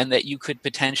deity and that you could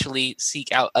potentially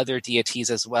seek out other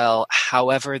deities as well.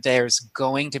 However, there's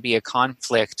going to be a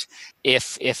conflict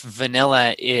if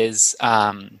Vanilla is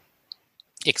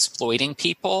exploiting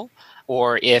people,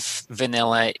 or if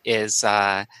Vanilla is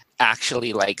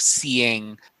actually like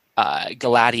seeing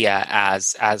Galadia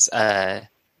as a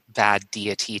bad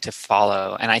deity to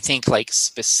follow. And I think like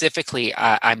specifically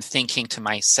I'm thinking to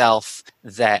myself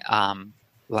that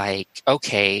like,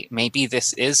 okay, maybe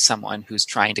this is someone who's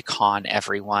trying to con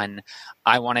everyone.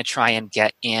 I want to try and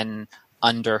get in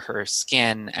under her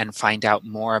skin and find out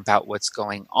more about what's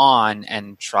going on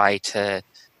and try to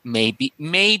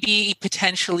maybe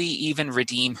potentially even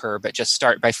redeem her, but just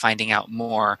start by finding out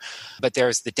more. But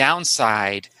there's the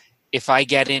downside. If I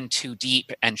get in too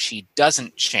deep and she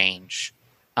doesn't change,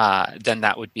 then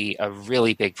that would be a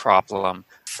really big problem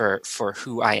for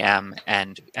who I am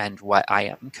and what I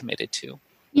am committed to.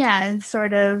 Yeah,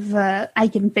 sort of I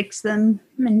can fix them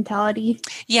mentality.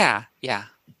 Yeah.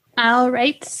 All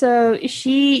right, so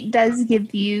she does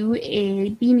give you a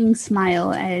beaming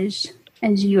smile as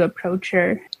you approach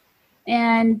her.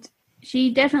 And she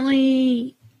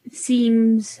definitely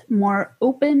seems more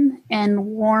open and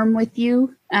warm with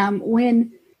you.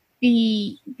 When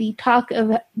the talk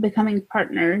of becoming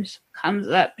partners comes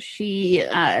up, she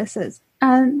says,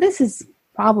 this is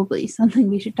probably something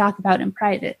we should talk about in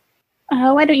private.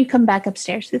 Why don't you come back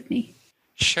upstairs with me?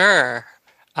 Sure.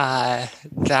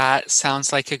 That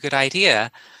sounds like a good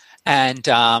idea. And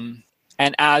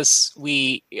as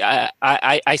we,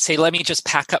 I say, let me just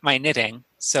pack up my knitting.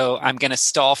 So I'm going to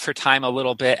stall for time a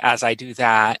little bit as I do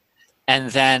that.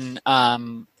 And then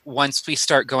once we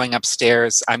start going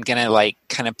upstairs, I'm going to like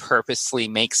kind of purposely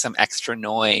make some extra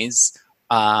noise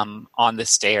on the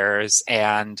stairs.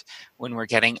 And when we're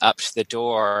getting up to the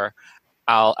door,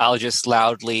 I'll just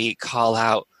loudly call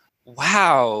out,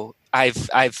 "Wow,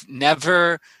 I've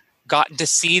never gotten to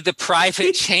see the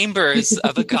private chambers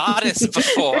of a goddess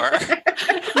before."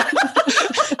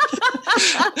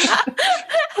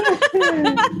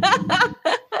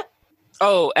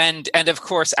 Oh, and of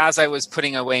course, as I was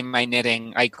putting away my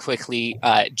knitting, I quickly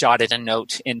jotted a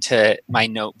note into my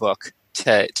notebook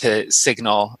to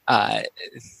signal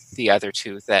the other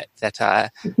two that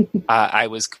I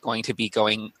was going to be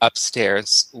going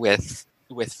upstairs with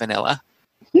Vanilla.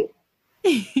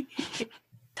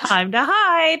 Time to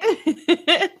hide.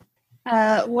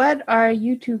 What are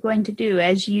you two going to do?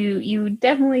 As you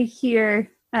definitely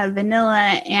hear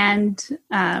Vanilla and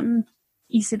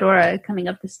Isadora coming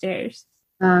up the stairs.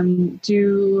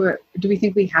 Do we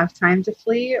think we have time to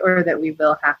flee, or that we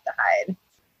will have to hide?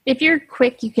 If you're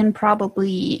quick, you can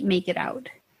probably make it out.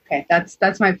 Okay,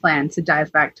 that's my plan, to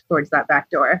dive back towards that back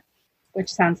door,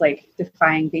 which sounds like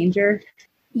defying danger.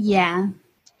 Yeah.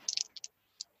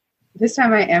 This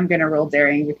time I am going to roll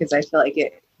daring because I feel like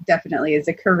it definitely is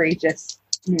a courageous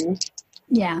move.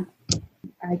 Yeah.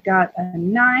 I got a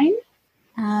 9.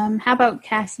 How about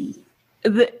Cassie?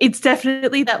 It's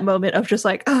definitely that moment of just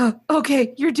like, oh,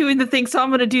 okay, you're doing the thing, so I'm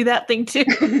going to do that thing too.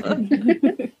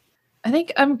 I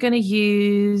think I'm going to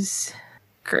use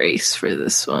Grace for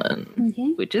this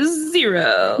one, which is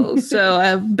 0. So I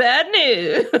have bad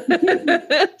news.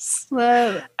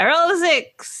 Whoa. I roll a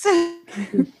 6.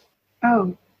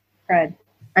 Oh, Fred.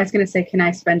 I was going to say, can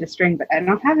I spend a string? But I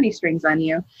don't have any strings on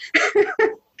you.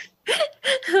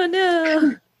 Oh,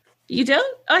 no. You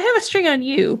don't? I have a string on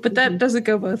you, but that doesn't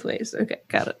go both ways. Okay,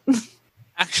 got it.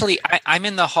 Actually, I'm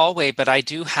in the hallway, but I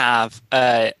do have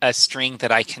a string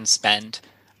that I can spend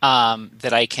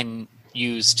that I can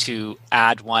use to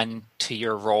add one to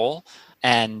your roll.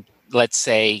 And let's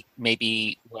say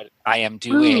maybe what I am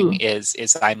doing is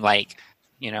I'm like,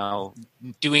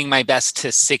 doing my best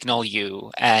to signal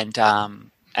you, and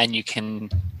you can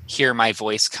hear my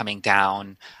voice coming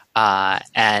down,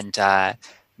 and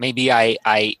maybe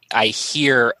I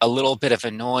hear a little bit of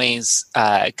a noise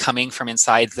coming from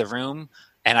inside the room,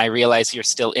 and I realize you're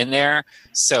still in there.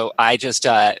 So I just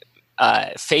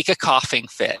fake a coughing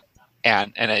fit.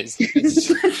 And excuse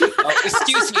me,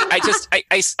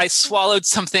 I swallowed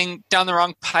something down the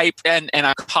wrong pipe and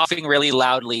I'm coughing really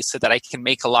loudly so that I can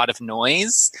make a lot of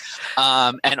noise,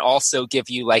 and also give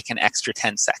you like an extra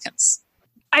 10 seconds.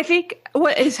 I think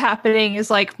what is happening is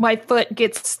like my foot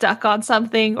gets stuck on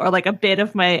something, or like a bit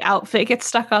of my outfit gets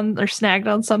stuck on or snagged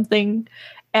on something,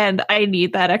 and I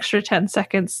need that extra 10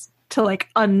 seconds to like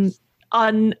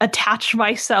unattach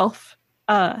myself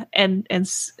and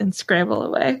scramble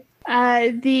away.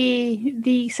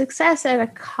 The success at a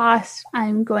cost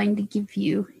I'm going to give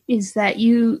you is that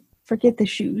you forget the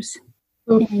shoes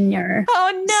in your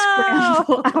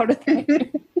scramble out of there.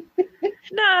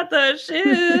 Not the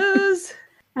shoes.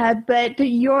 But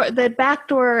the back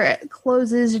door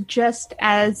closes just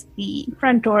as the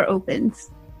front door opens.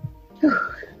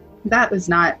 That was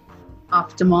not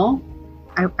optimal.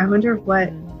 I wonder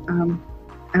what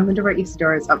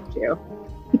Isidore is up to.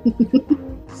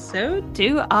 So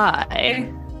do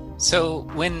I. So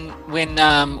when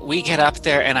we get up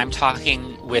there and I'm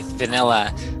talking with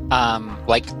Vanilla,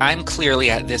 like I'm clearly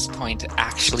at this point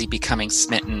actually becoming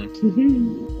smitten.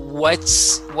 Mm-hmm.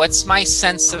 What's my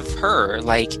sense of her?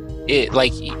 Like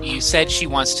you said, she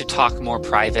wants to talk more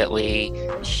privately.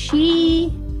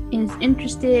 She is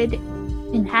interested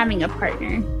in having a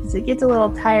partner because it gets a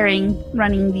little tiring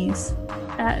running these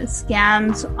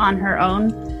scams on her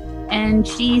own. And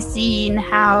she's seen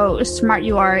how smart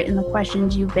you are in the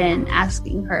questions you've been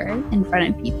asking her in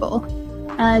front of people.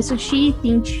 So she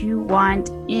thinks you want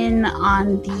in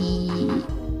on the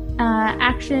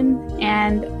action,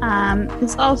 and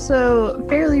is also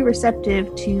fairly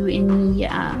receptive to any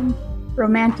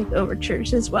romantic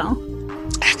overtures as well.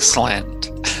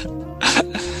 Excellent.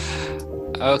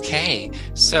 Okay,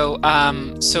 so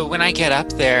when I get up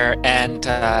there and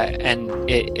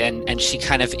she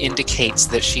kind of indicates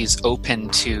that she's open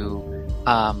to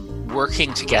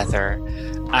working together,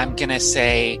 I'm gonna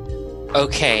say,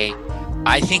 okay,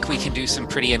 I think we can do some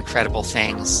pretty incredible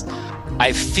things.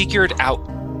 I've figured out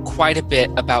quite a bit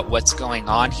about what's going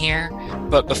on here,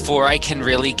 but before I can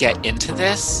really get into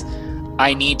this,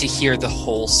 I need to hear the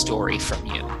whole story from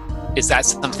you. Is that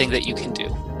something that you can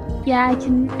do? Yeah, I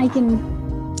can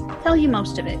tell you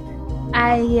most of it.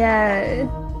 I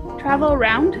travel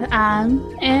around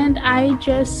and I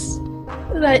just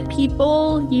let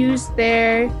people use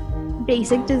their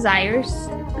basic desires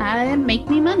make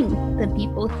me money. The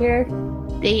people here,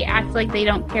 they act like they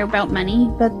don't care about money,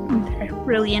 but they're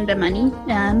really into money,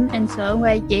 and so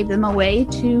I gave them a way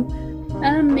to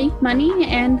make money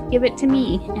and give it to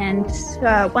me, and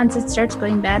once it starts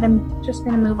going bad, I'm just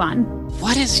going to move on.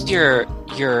 What is your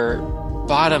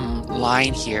bottom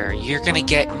line here? You're going to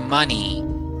get money,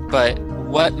 but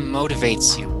what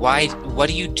motivates you? What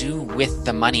do you do with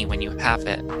the money when you have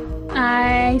it?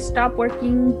 I stop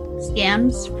working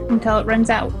scams until it runs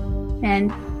out.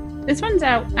 And this one's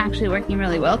out actually working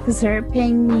really well because they're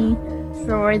paying me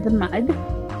for the mud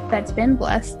that's been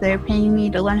blessed. They're paying me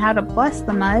to learn how to bless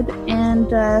the mud, and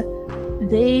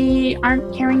they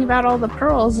aren't caring about all the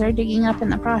pearls they're digging up in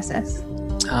the process.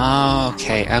 Oh,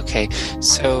 okay.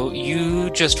 So you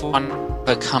just want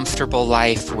a comfortable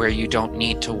life where you don't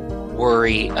need to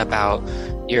worry about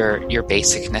your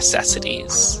basic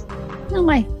necessities. Well,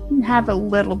 I have a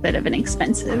little bit of an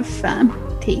expensive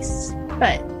taste,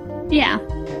 but yeah.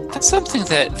 That's something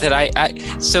that I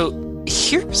so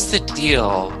here's the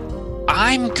deal.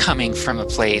 I'm coming from a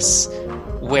place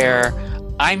where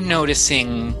I'm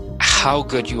noticing how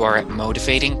good you are at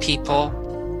motivating people.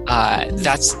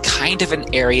 That's kind of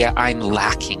an area I'm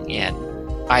lacking in.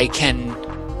 I can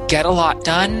get a lot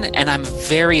done, and I'm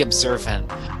very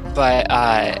observant, but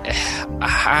I'm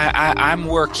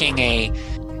working a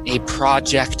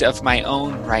project of my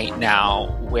own right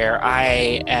now where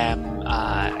I am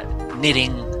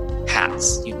knitting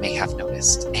hats. You may have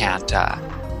noticed,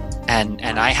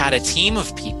 and I had a team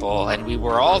of people, and we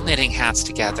were all knitting hats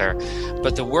together,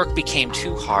 but the work became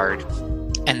too hard,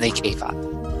 and they gave up.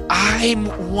 I'm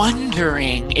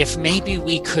wondering if maybe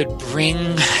we could bring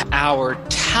our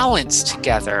talents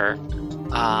together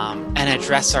and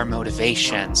address our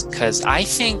motivations, because I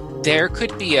think there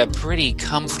could be a pretty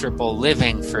comfortable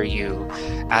living for you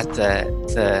at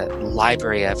the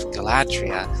Library of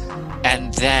Galadria.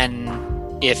 And then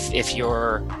if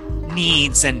your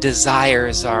needs and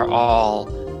desires are all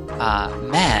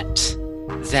met,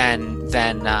 then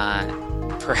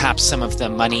perhaps some of the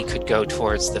money could go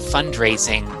towards the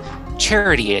fundraising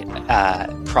charity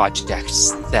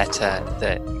projects that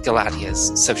the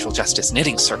Galadia's Social Justice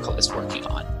Knitting Circle is working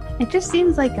on. It just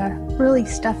seems like a really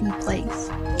stuffy place.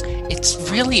 It's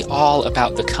really all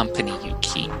about the company you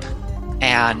keep.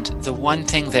 And the one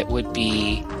thing that would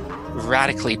be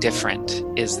radically different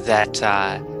is that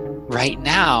right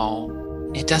now,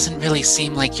 it doesn't really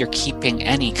seem like you're keeping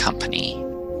any company,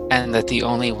 and that the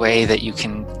only way that you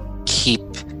can keep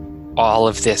all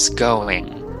of this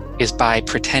going is by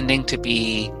pretending to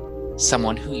be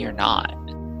someone who you're not.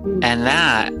 And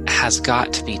that has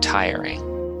got to be tiring.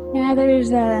 Yeah,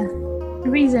 there's a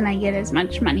reason I get as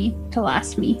much money to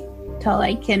last me till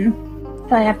I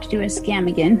have to do a scam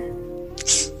again.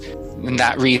 And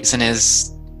that reason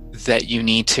is that you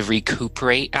need to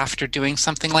recuperate after doing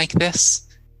something like this?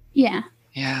 Yeah.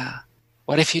 Yeah.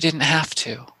 What if you didn't have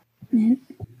to?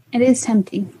 It is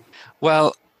tempting.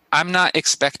 Well, I'm not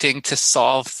expecting to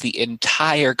solve the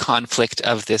entire conflict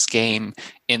of this game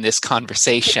in this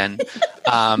conversation,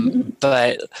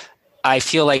 but I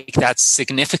feel like that's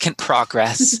significant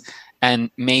progress,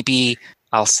 and maybe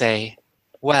I'll say,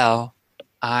 well,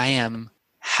 I am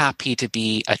happy to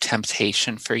be a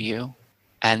temptation for you,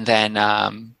 and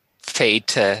then fade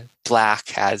to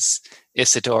black as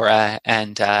Isadora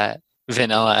and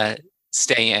Vanilla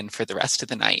stay in for the rest of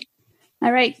the night.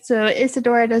 All right, so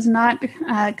Isadora does not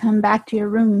come back to your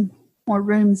room or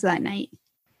rooms that night.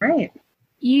 Right.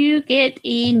 You get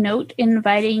a note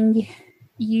inviting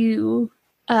you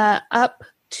up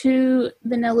to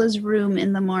Vanilla's room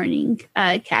in the morning,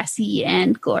 Cassie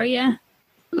and Gloria.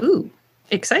 Ooh,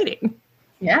 exciting.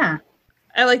 Yeah.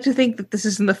 I like to think that this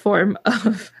is in the form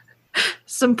of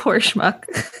some poor schmuck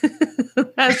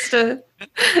who has to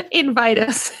invite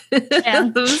us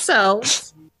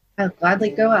themselves. I'll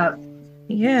gladly go up.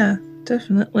 Yeah,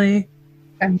 definitely.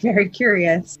 I'm very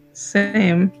curious.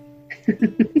 Same.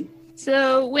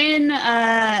 So when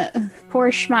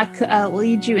poor schmuck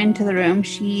leads you into the room,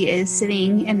 she is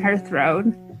sitting in her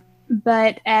throne.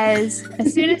 But as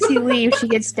soon as he leaves, she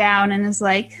gets down and is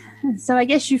like, so I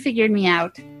guess you figured me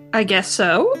out. I guess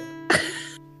so.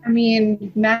 I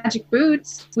mean, magic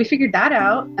boots. We figured that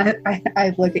out.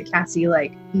 I look at Cassie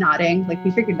like nodding, like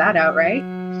we figured that out, right?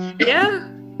 Yeah.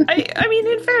 I mean,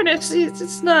 in fairness,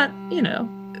 it's not,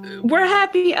 we're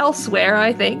happy elsewhere,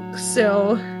 I think.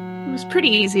 So it was pretty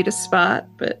easy to spot,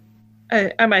 but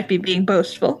I might be being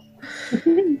boastful.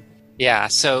 Yeah.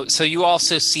 So you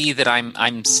also see that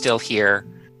I'm still here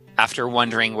after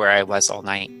wondering where I was all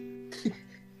night.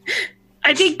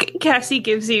 I think Cassie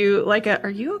gives you like a, are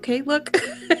you okay look?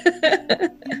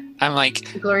 I'm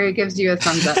like, Gloria gives you a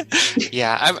thumbs up.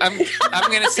 Yeah,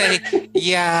 I'm gonna say,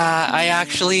 yeah, I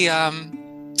actually,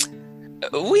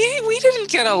 we didn't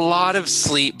get a lot of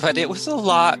sleep, but it was a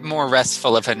lot more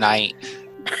restful of a night.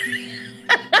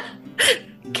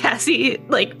 Cassie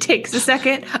takes a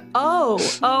second.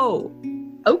 Oh,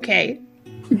 okay.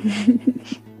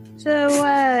 So,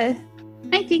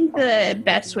 I think the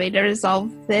best way to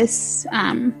resolve this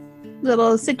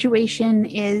little situation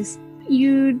is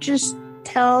you just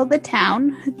tell the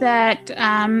town that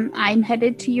I'm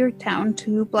headed to your town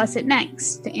to bless it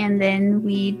next. And then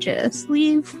we just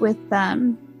leave with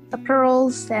the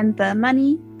pearls and the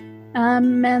money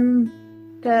and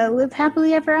live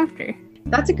happily ever after.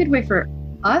 That's a good way for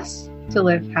us to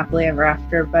live happily ever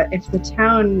after. But if the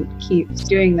town keeps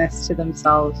doing this to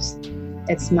themselves,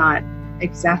 it's not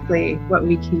exactly what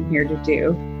we came here to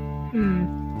do.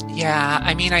 Yeah,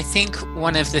 I mean, I think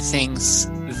one of the things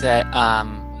that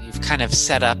you've kind of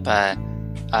set up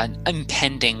an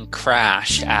impending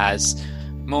crash as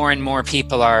more and more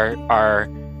people are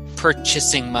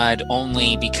purchasing mud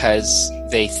only because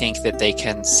they think that they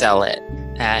can sell it.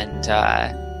 And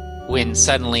when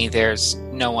suddenly there's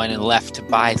no one left to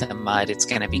buy the mud, it's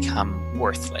going to become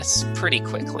worthless pretty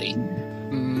quickly.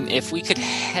 If we could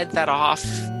head that off,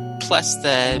 plus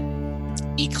the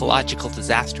ecological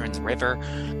disaster in the river,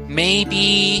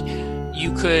 maybe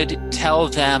you could tell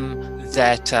them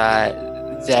that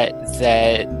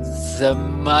the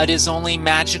mud is only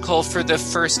magical for the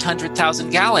first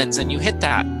 100,000 gallons, and you hit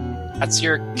that. That's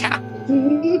your cap.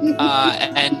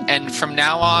 And from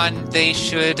now on, they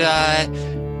should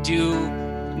do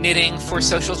knitting for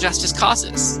social justice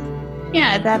causes.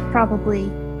 Yeah, that probably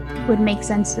would make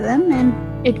sense to them, and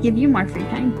it'd give you more free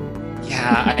time.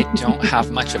 Yeah, I don't have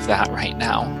much of that right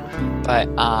now, but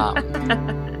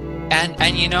and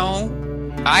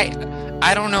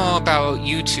I don't know about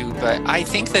you two, but I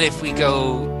think that if we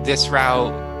go this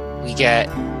route, we get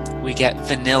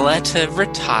Vanilla to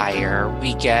retire,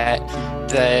 we get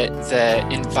the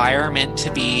environment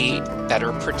to be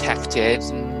better protected,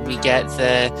 and we get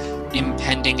the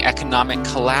impending economic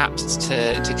collapse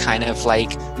to kind of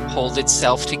hold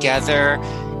itself together.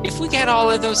 If we get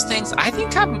all of those things, I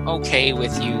think I'm okay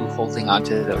with you holding on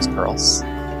to those pearls.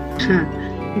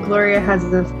 Gloria has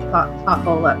this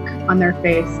thoughtful look on their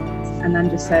face. and then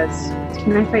just says,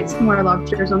 "Can I fight some more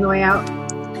lobsters on the way out?"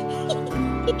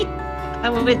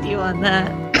 I'm with you on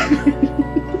that.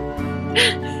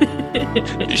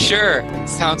 Sure.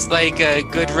 Sounds like a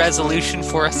good resolution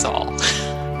for us all.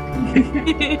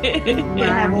 We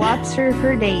have lobster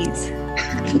for days.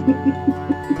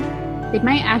 They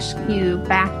might ask you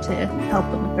back to help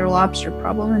them with their lobster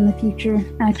problem in the future.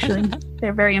 Actually,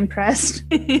 they're very impressed.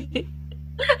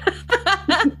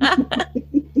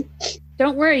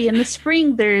 Don't worry, in the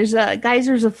spring there's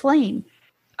geysers of flame.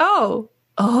 Oh,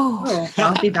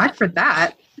 I'll be back for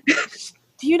that.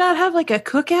 do you not have like a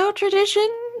cookout tradition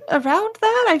around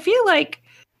that? I feel like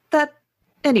that.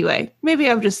 Anyway, maybe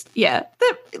I'm just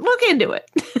look into it.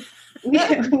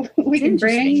 We can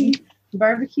bring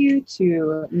barbecue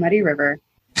to Muddy River.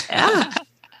 Yeah.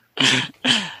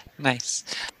 Nice.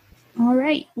 All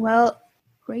right. Well,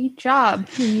 great job.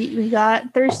 We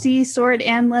got thirsty, sword,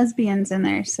 and lesbians in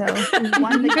there, so we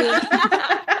won the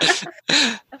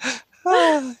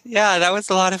game. Yeah, that was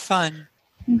a lot of fun.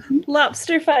 Mm-hmm.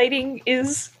 Lobster fighting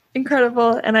is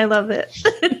incredible, and I love it.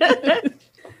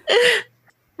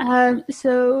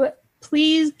 So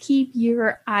please keep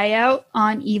your eye out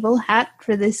on Evil Hat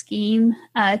for this game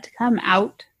to come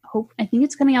out. I think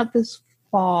it's coming out this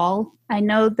fall. I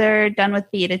know they're done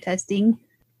with beta testing.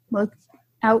 Look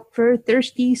out for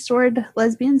Thirsty Sword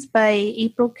Lesbians by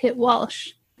April Kit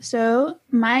Walsh. So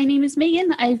my name is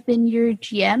Megan. I've been your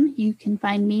GM. You can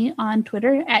find me on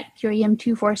Twitter at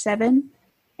Curium247.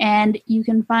 And you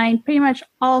can find pretty much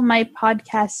all of my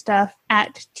podcast stuff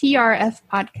at TRF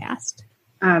Podcast.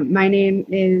 My name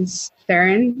is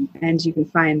Theron, and you can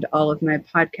find all of my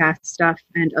podcast stuff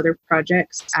and other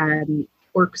projects at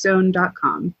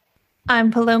orczone.com.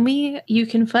 I'm Palomi. You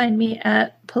can find me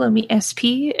at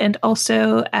PalomiSP and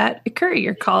also at A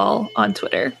Courier Call on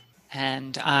Twitter.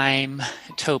 And I'm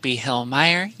Toby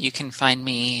Hillmeyer. You can find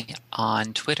me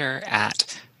on Twitter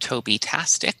at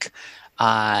TobyTastic.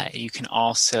 You can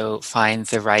also find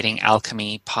the Writing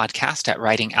Alchemy podcast at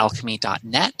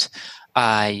writingalchemy.net.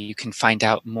 You can find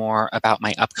out more about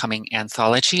my upcoming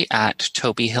anthology at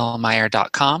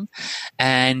tobyhillmeyer.com.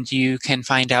 And you can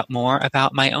find out more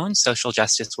about my own social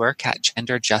justice work at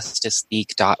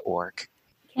genderjusticeleague.org.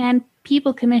 Can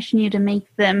people commission you to make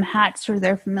them hats for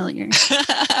their familiars?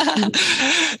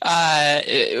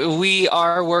 We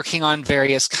are working on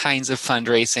various kinds of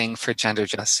fundraising for Gender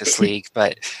Justice League,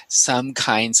 but some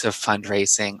kinds of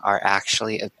fundraising are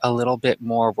actually a little bit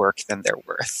more work than they're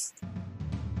worth.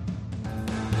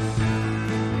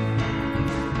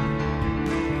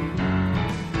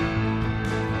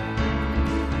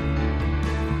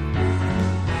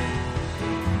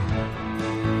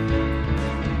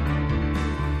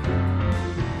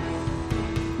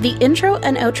 The intro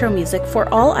and outro music for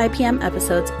all IPM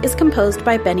episodes is composed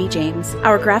by Benny James.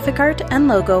 Our graphic art and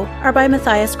logo are by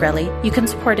Matthias Grelli. You can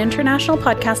support International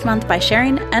Podcast Month by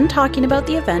sharing and talking about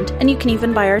the event, and you can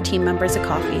even buy our team members a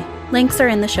coffee. Links are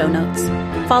in the show notes.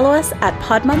 Follow us at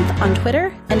PodMonth on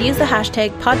Twitter and use the hashtag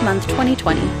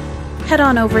PodMonth2020. Head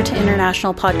on over to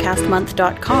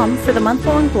internationalpodcastmonth.com for the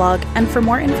month-long blog and for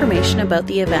more information about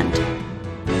the event.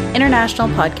 International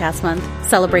Podcast Month,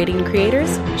 celebrating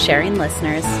creators, sharing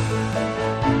listeners.